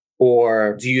industries?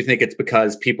 Or do you think it's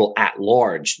because people at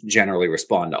large generally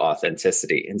respond to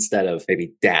authenticity instead of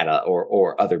maybe data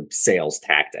or other sales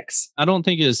tactics? I don't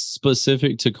think it's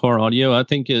specific to car audio. I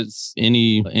think it's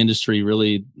any industry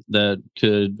really that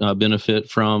could benefit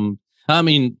from. I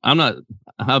mean, I'm not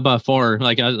by far,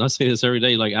 like I say this every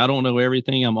day, like I don't know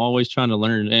everything. I'm always trying to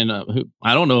learn. And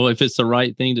I don't know if it's the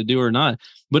right thing to do or not,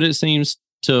 but it seems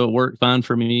to work fine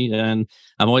for me. And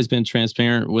I've always been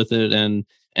transparent with it.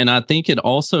 And I think it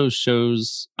also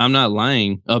shows I'm not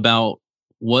lying about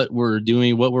what we're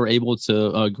doing, what we're able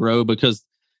to grow, because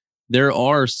there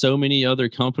are so many other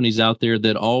companies out there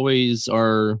that always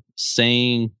are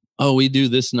saying, oh, we do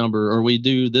this number or we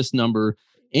do this number.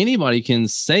 Anybody can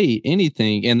say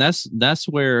anything. And that's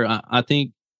where I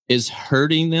think is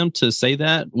hurting them to say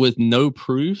that with no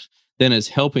proof than it's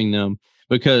helping them,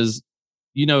 because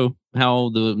you know how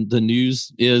the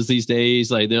news is these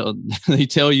days. Like they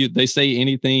tell you, they say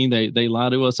anything, they lie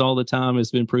to us all the time.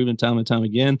 It's been proven time and time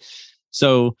again.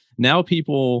 So now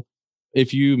people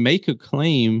if you make a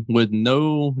claim with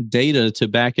no data to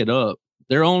back it up,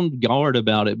 they're on guard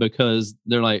about it because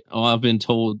they're like, oh, I've been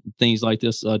told things like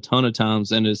this a ton of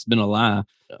times and it's been a lie.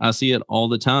 I see it all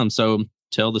the time. So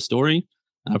tell the story.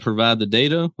 I provide the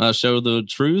data. I show the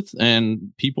truth,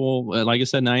 and people, like I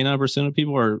said, 99% of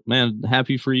people are, man,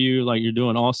 happy for you. Like, you're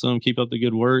doing awesome. Keep up the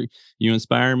good work. You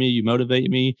inspire me. You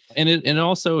motivate me. And it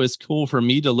also is cool for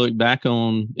me to look back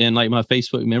on in like my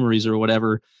Facebook memories or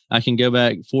whatever. I can go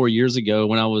back 4 years ago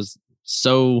when I was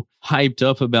so hyped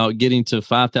up about getting to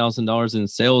 $5,000 in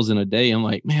sales in a day. I'm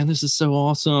like, man, this is so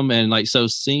awesome. And like, so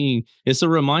seeing, it's a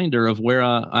reminder of where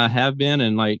I have been,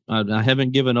 and like, I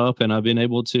haven't given up, and I've been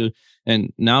able to,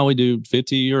 and now we do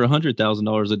 $50,000 or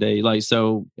 $100,000 a day. Like,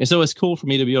 so, and so it's cool for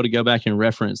me to be able to go back and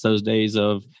reference those days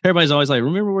of, everybody's always like,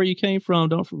 remember where you came from?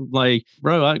 Don't like,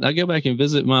 bro, I go back and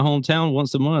visit my hometown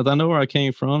once a month. I know where I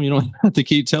came from. You don't have to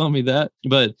keep telling me that.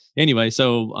 But anyway,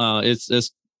 so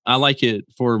it's I like it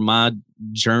for my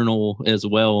journal as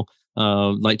well.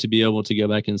 Like to be able to go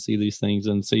back and see these things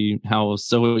and see how I was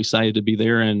so excited to be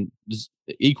there, and just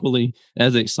equally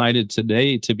as excited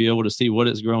today to be able to see what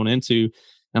it's grown into.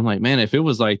 I'm like, man, if it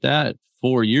was like that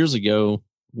 4 years ago,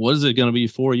 what is it going to be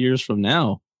 4 years from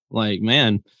now? Like,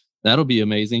 man, that'll be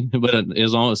amazing. But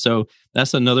as long as, so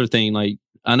that's another thing. Like,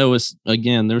 I know it's,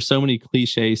 again, there's so many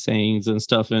cliche sayings and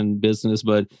stuff in business,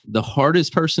 but the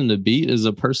hardest person to beat is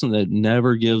a person that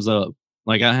never gives up.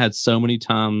 Like, I had so many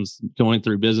times going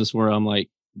through business where I'm like,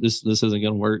 this isn't going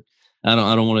to work. I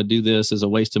don't want to do this. It's a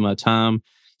waste of my time.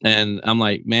 And I'm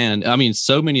like, man, I mean,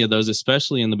 so many of those,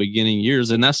 especially in the beginning years.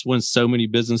 And that's when so many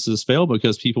businesses fail,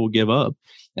 because people give up.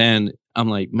 And I'm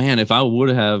like, man, if I would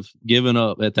have given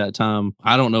up at that time,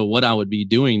 I don't know what I would be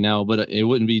doing now, but it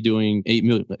wouldn't be doing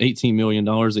 $18 million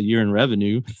a year in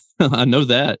revenue. I know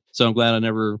that. So I'm glad I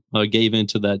never gave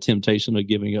into that temptation of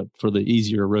giving up for the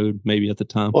easier road, maybe at the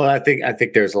time. Well, I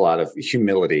think there's a lot of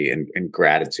humility and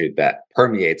gratitude that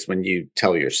permeates when you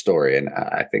tell your story. And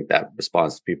I think that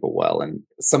responds to people well. And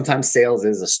sometimes sales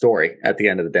is a story at the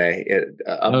end of the day.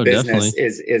 A business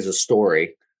is a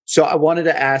story. So I wanted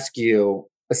to ask you,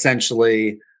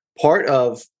 essentially, part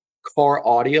of car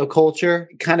audio culture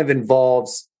kind of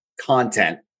involves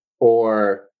content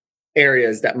or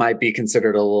areas that might be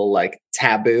considered a little like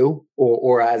taboo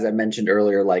or as I mentioned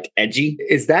earlier, like edgy.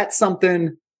 Is that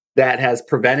something that has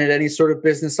prevented any sort of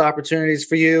business opportunities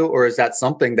for you? Or is that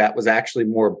something that was actually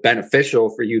more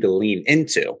beneficial for you to lean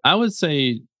into? I would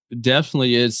say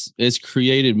definitely it's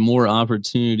created more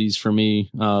opportunities for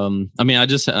me. I mean,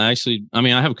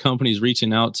 I have companies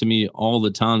reaching out to me all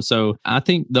the time. So I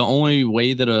think the only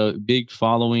way that a big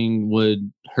following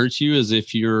would hurt you is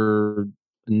if you're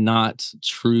not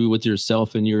true with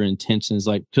yourself and your intentions.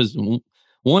 Like, because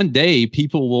one day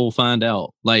people will find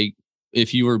out, like,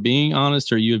 if you were being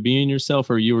honest, or you were being yourself,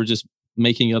 or you were just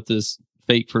making up this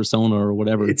fake persona or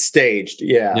whatever. It's staged.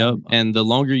 Yeah. Yep. And the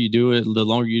longer you do it, the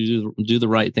longer you do the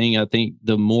right thing, I think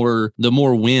the more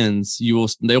wins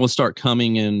they will start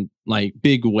coming in like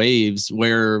big waves.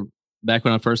 Where back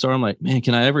when I first started, I'm like, man,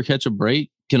 can I ever catch a break?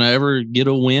 Can I ever get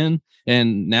a win?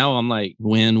 And now I'm like,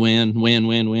 win.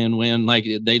 Like,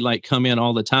 they like come in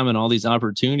all the time and all these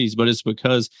opportunities, but it's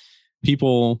because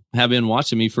people have been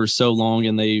watching me for so long,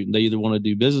 and they either want to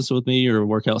do business with me or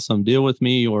work out some deal with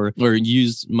me, or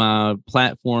use my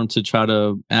platform to try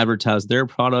to advertise their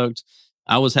product.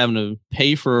 I was having to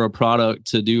pay for a product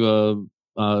to do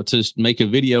to make a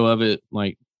video of it.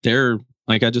 Like,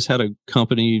 I just had a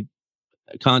company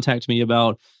contact me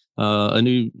about a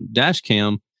new dash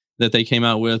cam that they came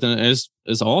out with, and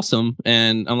it's awesome.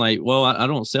 And I'm like, well, I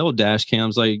don't sell dash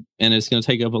cams, like, and it's going to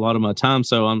take up a lot of my time.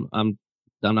 So I'm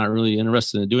not really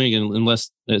interested in doing it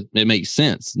unless it makes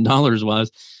sense dollars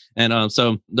wise. And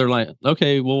so they're like,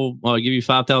 okay, well, I'll give you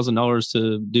 $5,000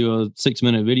 to do a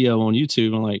 6-minute video on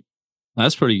YouTube. I'm like,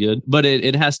 that's pretty good, but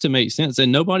it has to make sense.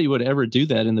 And nobody would ever do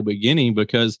that in the beginning,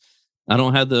 because I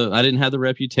didn't have the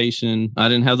reputation. I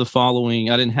didn't have the following.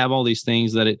 I didn't have all these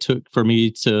things that it took for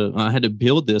me I had to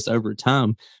build this over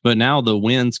time. But now the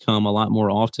wins come a lot more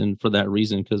often for that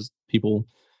reason, because people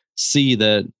see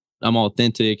that I'm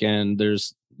authentic, and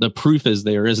the proof is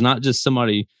there. It's not just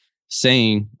somebody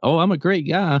saying, oh, I'm a great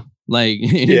guy. Like,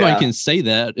 anybody can say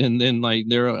that, and then like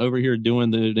they're over here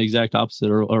doing the exact opposite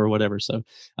or whatever. So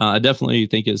I definitely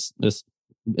think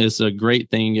it's a great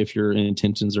thing if your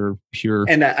intentions are pure.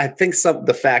 And I think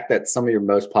the fact that some of your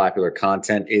most popular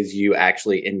content is you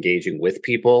actually engaging with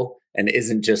people, and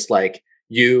isn't just like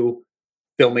you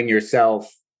filming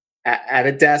yourself at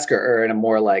a desk or in a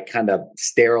more like kind of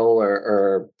sterile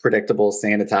or predictable,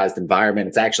 sanitized environment.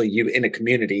 It's actually you in a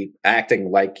community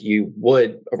acting like you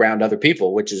would around other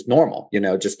people, which is normal,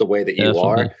 just the way that you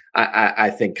Definitely. are. I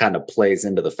think kind of plays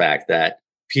into the fact that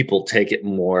people take it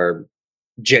more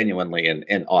genuinely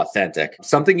and authentic.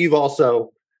 Something you've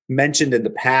also mentioned in the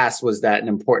past was that an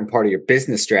important part of your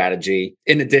business strategy,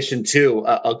 in addition to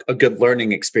a good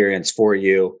learning experience for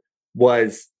you,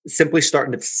 was simply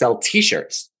starting to sell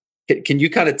t-shirts. Can you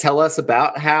kind of tell us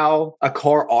about how a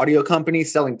car audio company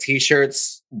selling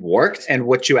t-shirts worked and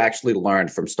what you actually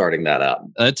learned from starting that up?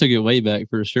 That took it way back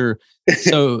for sure.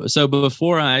 So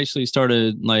before I actually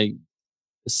started like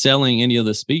selling any of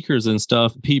the speakers and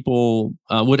stuff, people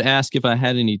would ask if I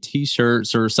had any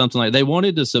t-shirts or something like. They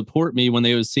wanted to support me when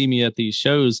they would see me at these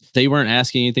shows. They weren't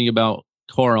asking anything about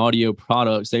car audio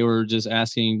products. They were just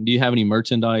asking, do you have any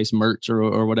merch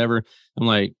or whatever? I'm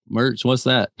like, merch, what's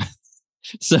that?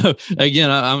 So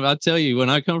again, I tell you, when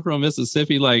I come from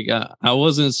Mississippi, like I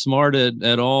wasn't smart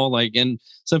at all. Like, and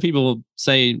some people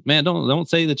say, man, don't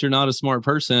say that you're not a smart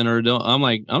person, or don't. I'm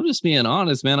like, I'm just being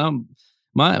honest, man.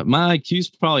 My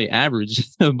IQ's probably average,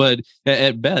 but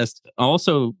at best. I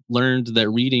also learned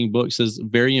that reading books is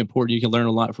very important. You can learn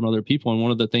a lot from other people, and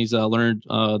one of the things that I learned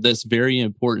that's very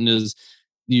important is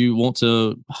you want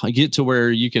to get to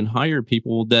where you can hire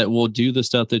people that will do the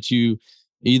stuff that you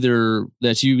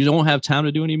don't have time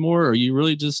to do anymore, or you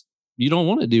really just you don't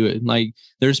want to do it. Like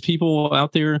there's people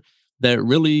out there that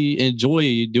really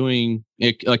enjoy doing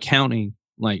accounting.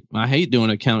 Like I hate doing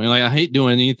accounting. Like I hate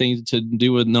doing anything to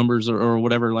do with numbers or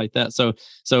whatever like that. So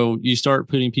you start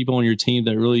putting people on your team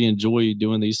that really enjoy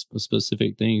doing these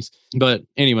specific things. But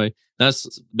anyway,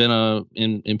 that's been an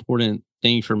important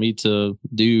thing for me to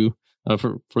do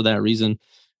for that reason.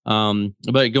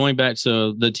 But going back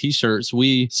to the t-shirts,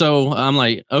 so I'm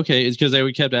like, okay, it's because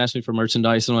we kept asking for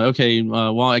merchandise. And I'm like, okay,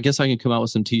 well, I guess I can come out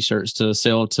with some t-shirts to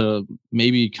sell to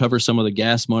maybe cover some of the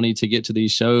gas money to get to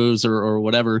these shows or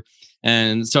whatever.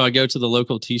 And so I go to the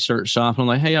local t-shirt shop and I'm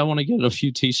like, hey, I want to get a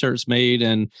few t-shirts made.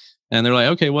 And they're like,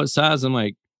 okay, what size? I'm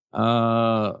like,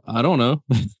 I don't know.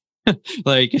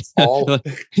 Like,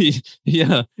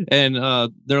 yeah.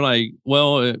 And they're like,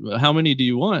 well, how many do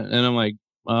you want? And I'm like,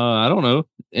 I don't know.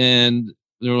 And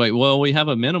they're like, well, we have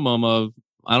a minimum of,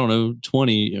 I don't know,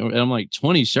 20. And I'm like,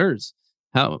 20 shirts.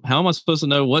 How am I supposed to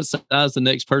know what size the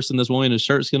next person that's wanting a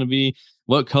shirt's going to be,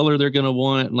 what color they're going to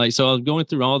want? Like, so I was going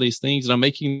through all these things and I'm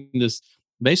making this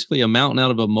basically a mountain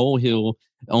out of a molehill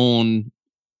on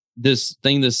this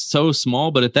thing that's so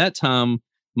small. But at that time,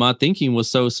 my thinking was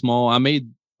so small. I made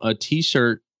a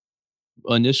t-shirt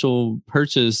initial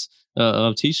purchase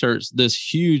of t-shirts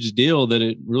this huge deal that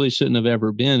it really shouldn't have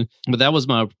ever been. But that was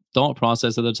my thought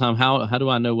process at the time. How do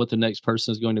I know what the next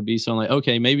person is going to be? So I'm like,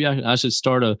 okay, maybe I should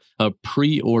start a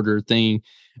pre-order thing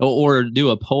or do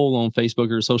a poll on Facebook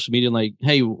or social media. Like,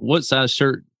 hey, what size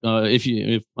shirt?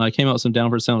 If I came out with some Down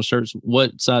for Sound shirts,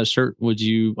 what size shirt would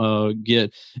you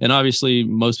get? And obviously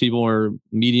most people are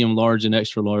medium, large, and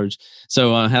extra large.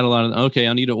 So I had a lot of, okay,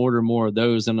 I need to order more of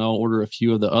those and I'll order a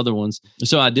few of the other ones.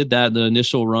 So I did that, the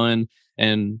initial run.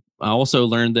 And I also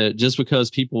learned that just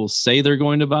because people say they're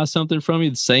going to buy something from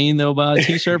you, saying they'll buy a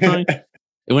t-shirt from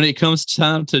you, when it comes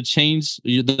time to change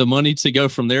the money to go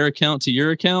from their account to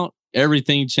your account,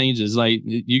 everything changes. Like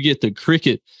you get the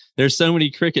cricket. There's so many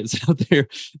crickets out there.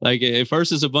 Like at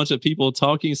first it's a bunch of people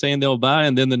talking, saying they'll buy.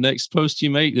 And then the next post you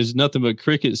make, there's nothing but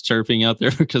crickets chirping out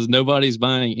there because nobody's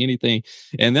buying anything.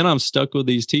 And then I'm stuck with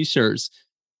these t-shirts.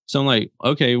 So I'm like,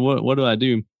 okay, what do I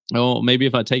do? Oh, maybe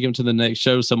if I take them to the next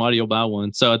show, somebody will buy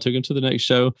one. So I took them to the next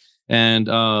show and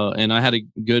I had a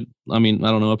good, I don't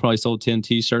know, I probably sold 10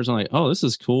 t-shirts. I'm like, oh, this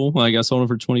is cool. Like I sold them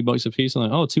for $20 a piece. I'm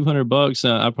like, oh,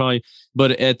 $200.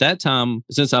 But at that time,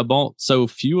 since I bought so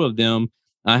few of them,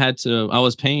 I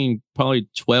was paying probably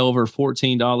 $12 or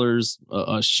 $14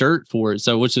 a shirt for it.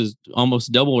 So, which is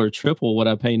almost double or triple what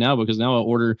I pay now, because now I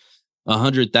order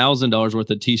 $100,000 worth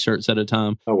of t-shirts at a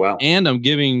time. Oh, wow. And I'm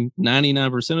giving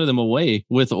 99% of them away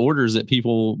with orders that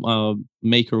people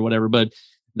make or whatever. But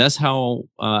that's how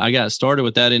I got started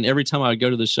with that. And every time I would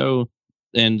go to the show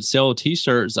and sell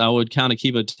t-shirts, I would kind of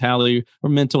keep a tally or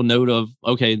mental note of,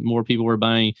 okay, more people were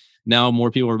buying. Now more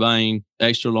people are buying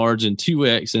extra large and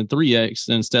 2X and 3X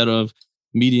instead of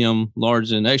medium,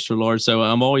 large, and extra large. So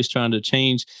I'm always trying to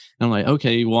change. And I'm like,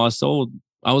 okay, well,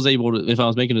 I was able to, if I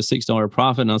was making a $6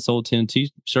 profit and I sold 10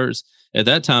 t-shirts at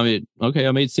that time,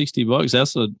 I made $60.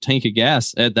 That's a tank of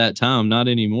gas at that time, not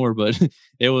anymore, but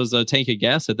it was a tank of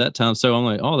gas at that time. So I'm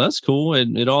like, oh, that's cool.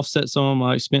 And it offset some of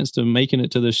my expense to making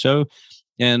it to the show.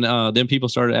 And then people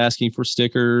started asking for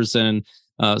stickers and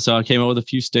So I came up with a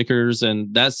few stickers,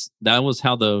 and that was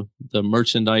how the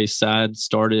merchandise side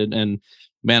started. And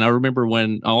man, I remember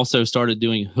when I also started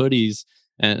doing hoodies.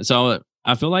 And so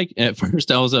I feel like at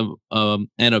first I was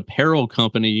an apparel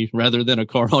company rather than a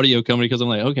car audio company, because I'm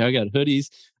like, okay, I got hoodies,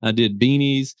 I did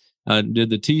beanies, I did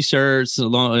the t-shirts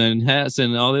and hats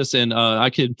and all this. And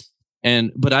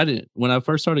but I didn't, when I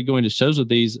first started going to shows with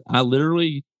these, I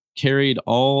literally carried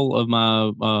all of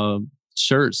my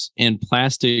shirts in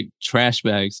plastic trash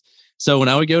bags. So when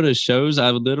I would go to shows,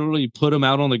 I would literally put them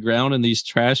out on the ground in these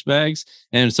trash bags,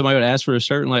 and somebody would ask for a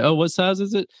shirt and like, oh, what size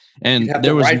is it? And you'd have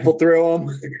to rifle through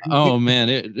them. Oh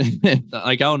man,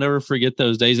 like I'll never forget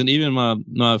those days. And even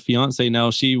my fiance now,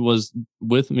 she was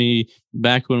with me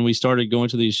back when we started going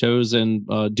to these shows and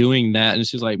doing that. And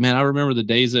she's like, man, I remember the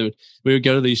days that we would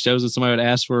go to these shows and somebody would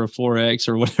ask for a 4X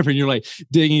or whatever. And you're like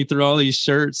digging through all these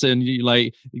shirts, and you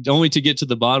like only to get to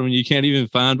the bottom and you can't even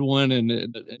find one.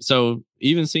 And so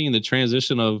even seeing the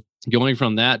transition of going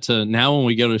from that to now when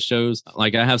we go to shows,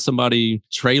 like I have somebody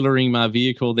trailering my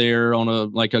vehicle there on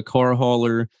a car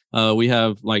hauler. We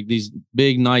have like these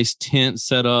big, nice tents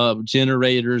set up,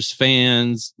 generators,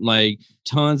 fans, like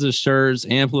tons of shirts,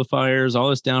 amplifiers, all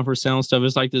this down for sound stuff.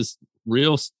 It's like this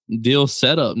real deal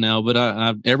setup now. But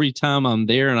I every time I'm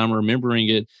there and I'm remembering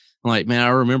it, I'm like, man, I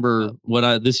remember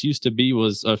what this used to be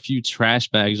was a few trash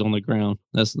bags on the ground.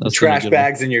 That's trash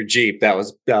bags in your Jeep. That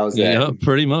was it. Yeah,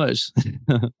 pretty much.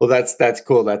 Well, that's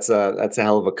cool. That's a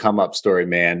hell of a come up story,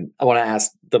 man. I want to ask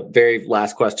the very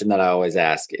last question that I always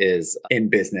ask is, in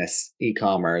business,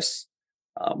 e-commerce,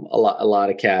 a lot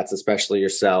of cats, especially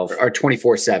yourself, are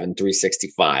 24/7,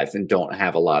 365 and don't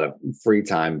have a lot of free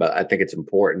time. But I think it's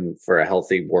important for a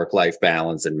healthy work-life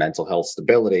balance and mental health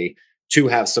stability to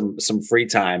have some free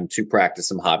time to practice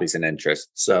some hobbies and interests.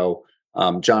 So,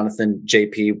 Johnathan,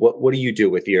 JP, what do you do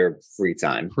with your free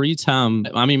time? Free time.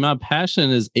 I mean, my passion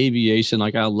is aviation.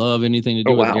 Like I love anything to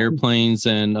do with airplanes.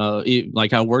 And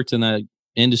like I worked in that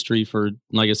industry for,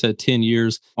 like I said, 10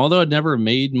 years. Although I'd never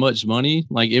made much money,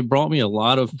 like it brought me a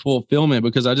lot of fulfillment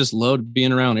because I just loved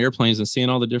being around airplanes and seeing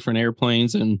all the different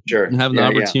airplanes and having the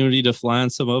opportunity to fly in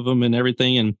some of them and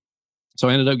everything. And so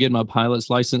I ended up getting my pilot's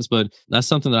license, but that's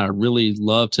something that I really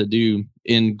love to do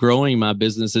in growing my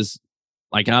business. Is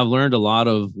like I've learned a lot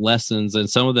of lessons, and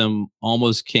some of them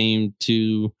almost came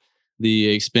to the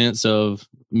expense of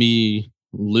me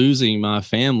losing my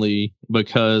family,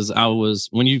 because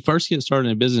when you first get started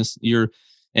in business, you're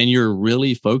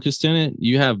really focused in it,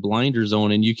 you have blinders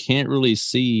on and you can't really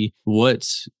see what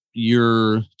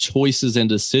your choices and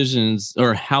decisions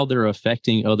or how they're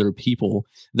affecting other people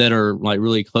that are like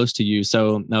really close to you.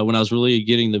 So when I was really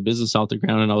getting the business off the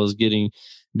ground and I was getting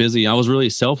busy, I was really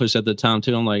selfish at the time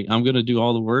too. I'm like, I'm going to do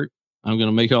all the work. I'm going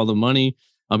to make all the money.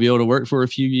 I'll be able to work for a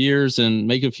few years and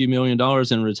make a few $1 million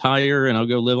and retire. And I'll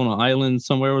go live on an island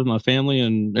somewhere with my family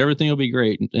and everything will be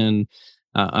great. And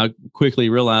I quickly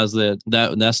realized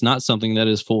that's not something that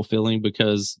is fulfilling,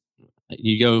 because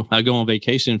I go on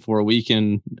vacation for a week,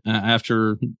 and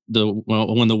after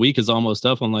when the week is almost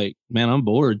up, I'm like, man, I'm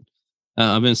bored.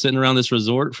 I've been sitting around this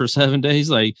resort for 7 days.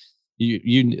 Like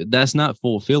you that's not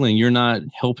fulfilling. You're not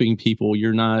helping people.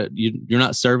 You're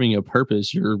not serving a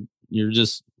purpose. You're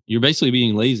basically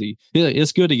being lazy.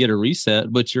 It's good to get a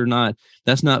reset, but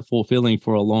that's not fulfilling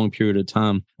for a long period of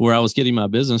time. Where I was getting my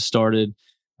business started,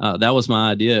 that was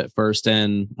my idea at first.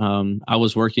 And I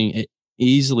was working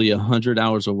easily 100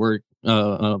 hours of work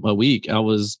a week. I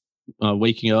was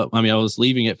waking up. I was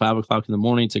leaving at 5 o'clock in the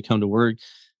morning to come to work.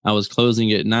 I was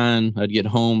closing at 9. I'd get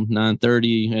home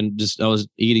 9:30, and I was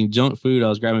eating junk food. I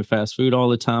was grabbing fast food all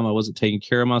the time. I wasn't taking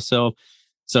care of myself.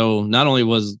 So not only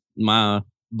was my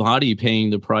body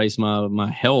paying the price, my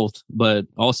health, but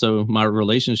also my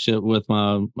relationship with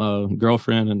my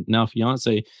girlfriend and now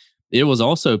fiance, it was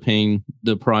also paying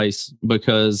the price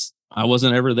because I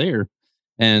wasn't ever there.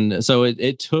 And so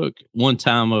it took one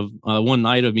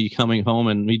night of me coming home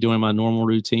and me doing my normal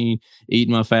routine,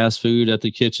 eating my fast food at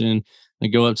the kitchen. I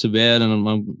go up to bed, and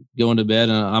I'm going to bed,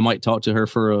 and I might talk to her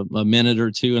for a minute or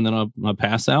two, and then I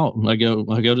pass out. I go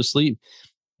to sleep,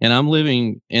 and I'm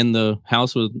living in the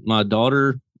house with my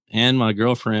daughter and my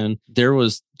girlfriend. There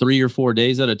was 3 or 4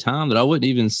 days at a time that I wouldn't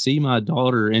even see my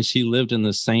daughter, and she lived in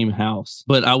the same house.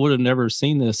 But I would have never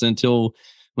seen this until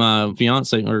my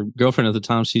fiance or girlfriend at the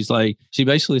time, she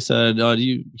basically said,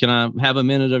 can I have a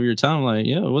minute of your time? I'm like,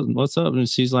 yeah, what's up? And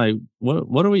she's like,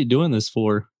 what are we doing this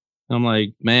for? I'm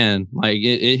like, man, like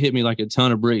it hit me like a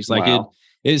ton of bricks. Like wow.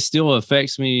 It still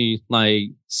affects me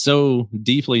like so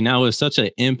deeply now. It's such an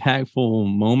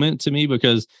impactful moment to me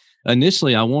because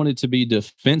initially I wanted to be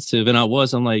defensive, and I'm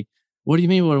like, what do you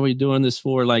mean? What are we doing this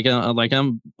for? Like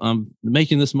I'm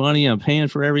making this money. I'm paying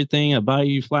for everything. I buy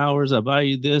you flowers. I buy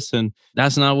you this. And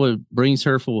that's not what brings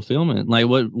her fulfillment. Like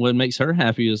what makes her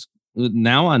happy is,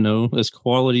 now I know, is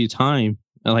quality time,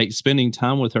 like spending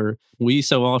time with her. We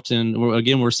so often,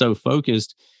 we're so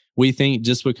focused. We think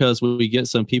just because we get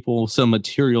some people some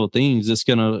material things,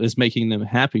 it's making them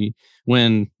happy.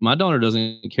 When my daughter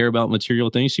doesn't care about material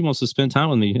things, she wants to spend time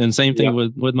with me. And same thing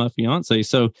with my fiance.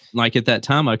 So like at that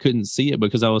time, I couldn't see it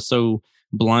because I was so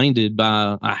blinded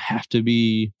by, I have to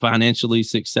be financially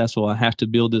successful. I have to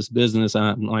build this business.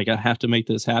 I have to make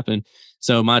this happen.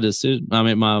 So my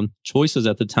choices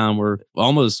at the time were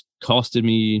almost costed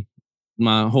me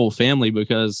my whole family,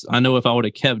 because I know if I would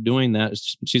have kept doing that,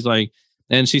 she's like,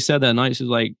 and she said that night, she's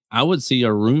like, I would see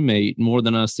a roommate more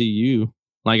than I see you.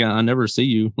 Like I never see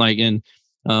you. Like, and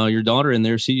your daughter in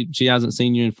there, she hasn't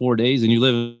seen you in 4 days, and you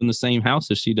live in the same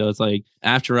house as she does. Like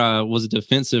after I was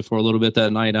defensive for a little bit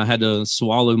that night, I had to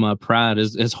swallow my pride.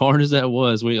 As hard as that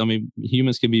was,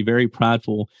 humans can be very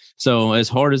prideful. So as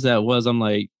hard as that was, I'm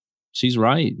like, she's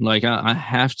right. Like I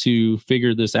have to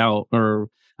figure this out, or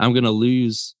I'm going to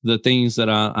lose the things that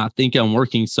I think I'm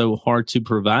working so hard to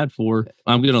provide for.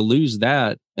 I'm going to lose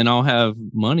that, and I'll have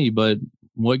money, but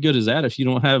what good is that if you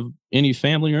don't have any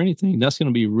family or anything? That's going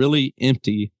to be really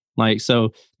empty. Like,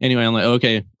 so anyway, I'm like,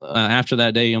 okay, after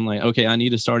that day, I'm like, okay, I need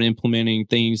to start implementing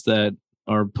things that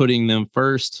are putting them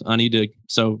first.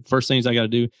 So first things I got to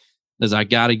do is I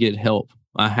got to get help.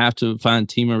 I have to find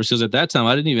team members, because at that time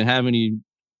I didn't even have any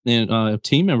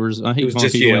team members. I hate it was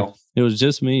just you. It was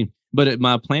just me. But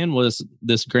my plan was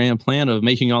this grand plan of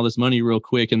making all this money real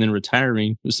quick and then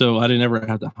retiring. So I didn't ever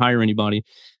have to hire anybody.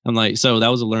 I'm like, so that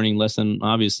was a learning lesson,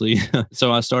 obviously.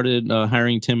 So I started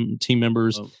hiring team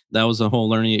members. That was a whole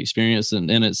learning experience in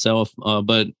itself.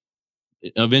 But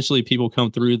eventually people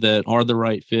come through that are the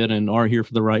right fit and are here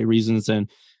for the right reasons. And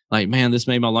like, man, this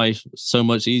made my life so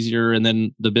much easier. And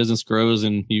then the business grows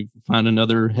and you find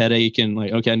another headache and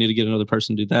like, okay, I need to get another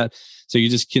person to do that. So you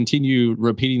just continue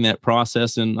repeating that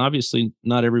process. And obviously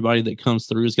not everybody that comes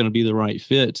through is going to be the right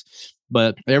fit.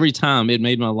 But every time it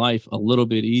made my life a little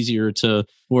bit easier, to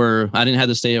where I didn't have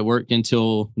to stay at work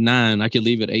until 9. I could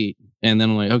leave at 8. And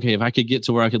then I'm like, okay, if I could get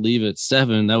to where I could leave at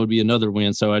 7, that would be another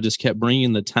win. So I just kept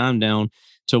bringing the time down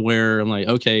to where I'm like,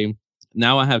 okay,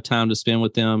 now I have time to spend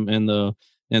with them in the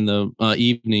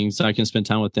evenings. I can spend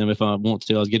time with them if I want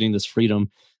to. I was getting this freedom.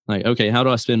 Like, okay, how do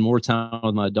I spend more time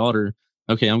with my daughter?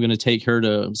 Okay, I'm going to take her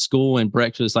to school and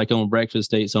breakfast, like on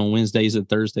breakfast dates on Wednesdays and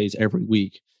Thursdays every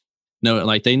week. No,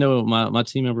 like they know, my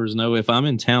team members know if I'm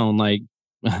in town, like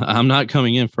I'm not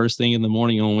coming in first thing in the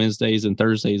morning on Wednesdays and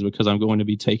Thursdays, because I'm going to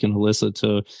be taking Alyssa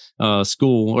to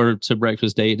school, or to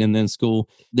breakfast date and then school.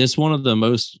 This is one of the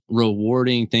most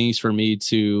rewarding things for me,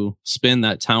 to spend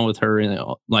that time with her, and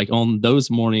like on those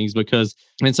mornings, because,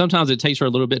 and sometimes it takes her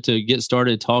a little bit to get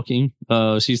started talking.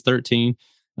 She's 13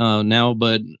 now,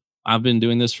 but I've been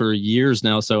doing this for years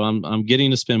now, so I'm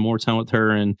getting to spend more time with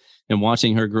her and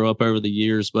watching her grow up over the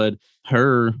years. But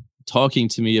her talking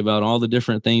to me about all the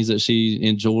different things that she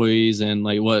enjoys, and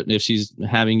like what if she's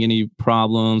having any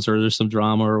problems or there's some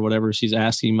drama or whatever, she's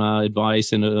asking my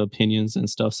advice and opinions and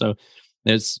stuff. So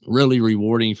it's really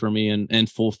rewarding for me and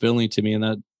fulfilling to me, and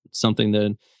that's something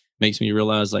that makes me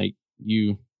realize, like,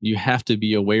 you have to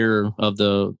be aware of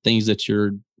the things that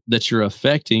you're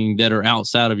affecting that are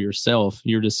outside of yourself.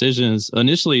 Your decisions,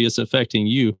 initially it's affecting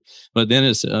you, but then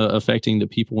it's affecting the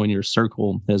people in your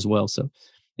circle as well. So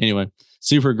anyway,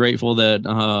 super grateful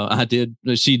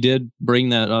that she did bring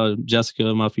that,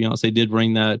 Jessica, my fiance, did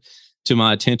bring that to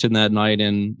my attention that night.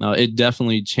 And it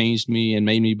definitely changed me and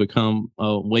made me become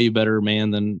a way better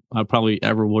man than I probably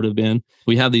ever would have been.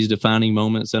 We have these defining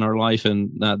moments in our life,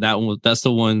 and that's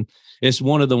the one. It's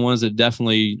one of the ones that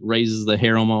definitely raises the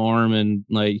hair on my arm, and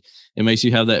like it makes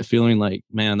you have that feeling like,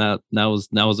 man, that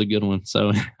was a good one.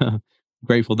 So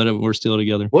grateful that we're still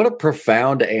together. What a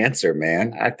profound answer,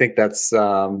 man. I think that's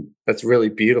really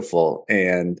beautiful.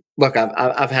 And look,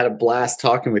 I've had a blast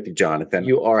talking with you, Johnathan.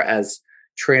 You are as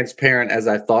transparent as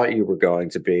I thought you were going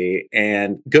to be,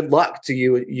 and good luck to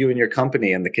you and your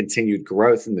company and the continued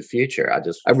growth in the future.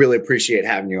 I really appreciate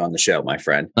having you on the show, my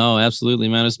friend. Oh, absolutely,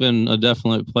 man. It's been a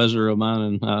definite pleasure of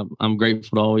mine, and I'm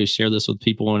grateful to always share this with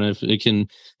people. And if it can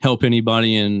help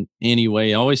anybody in any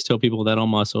way, I always tell people that on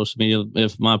my social media,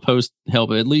 if my posts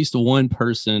help at least one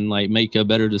person like make a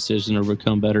better decision or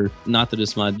become better, not that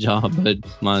it's my job, but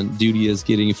my duty is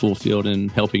getting fulfilled and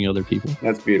helping other people.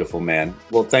 That's beautiful, man.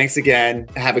 Well, thanks again.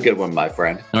 Have a good one, my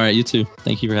friend. All right, you too.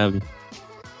 Thank you for having me.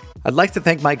 I'd like to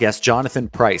thank my guest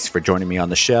Johnathan Price for joining me on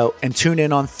the show, and tune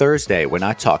in on Thursday when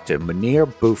I talk to Munir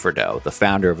Bufardo, the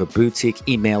founder of a boutique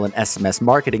email and SMS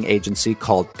marketing agency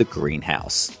called The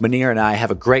Greenhouse. Munir and I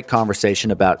have a great conversation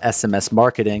about SMS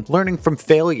marketing, learning from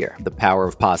failure, the power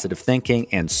of positive thinking,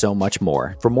 and so much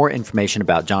more. For more information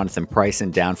about Johnathan Price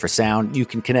and Down for Sound, you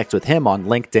can connect with him on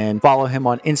LinkedIn, follow him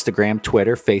on Instagram,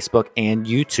 Twitter, Facebook, and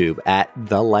YouTube at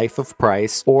The Life of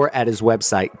Price, or at his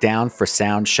website,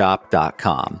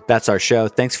 downforsoundshop.com. That's our show.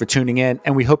 Thanks for tuning in,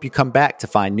 and we hope you come back to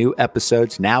find new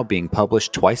episodes now being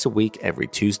published twice a week every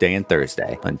Tuesday and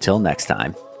Thursday. Until next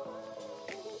time.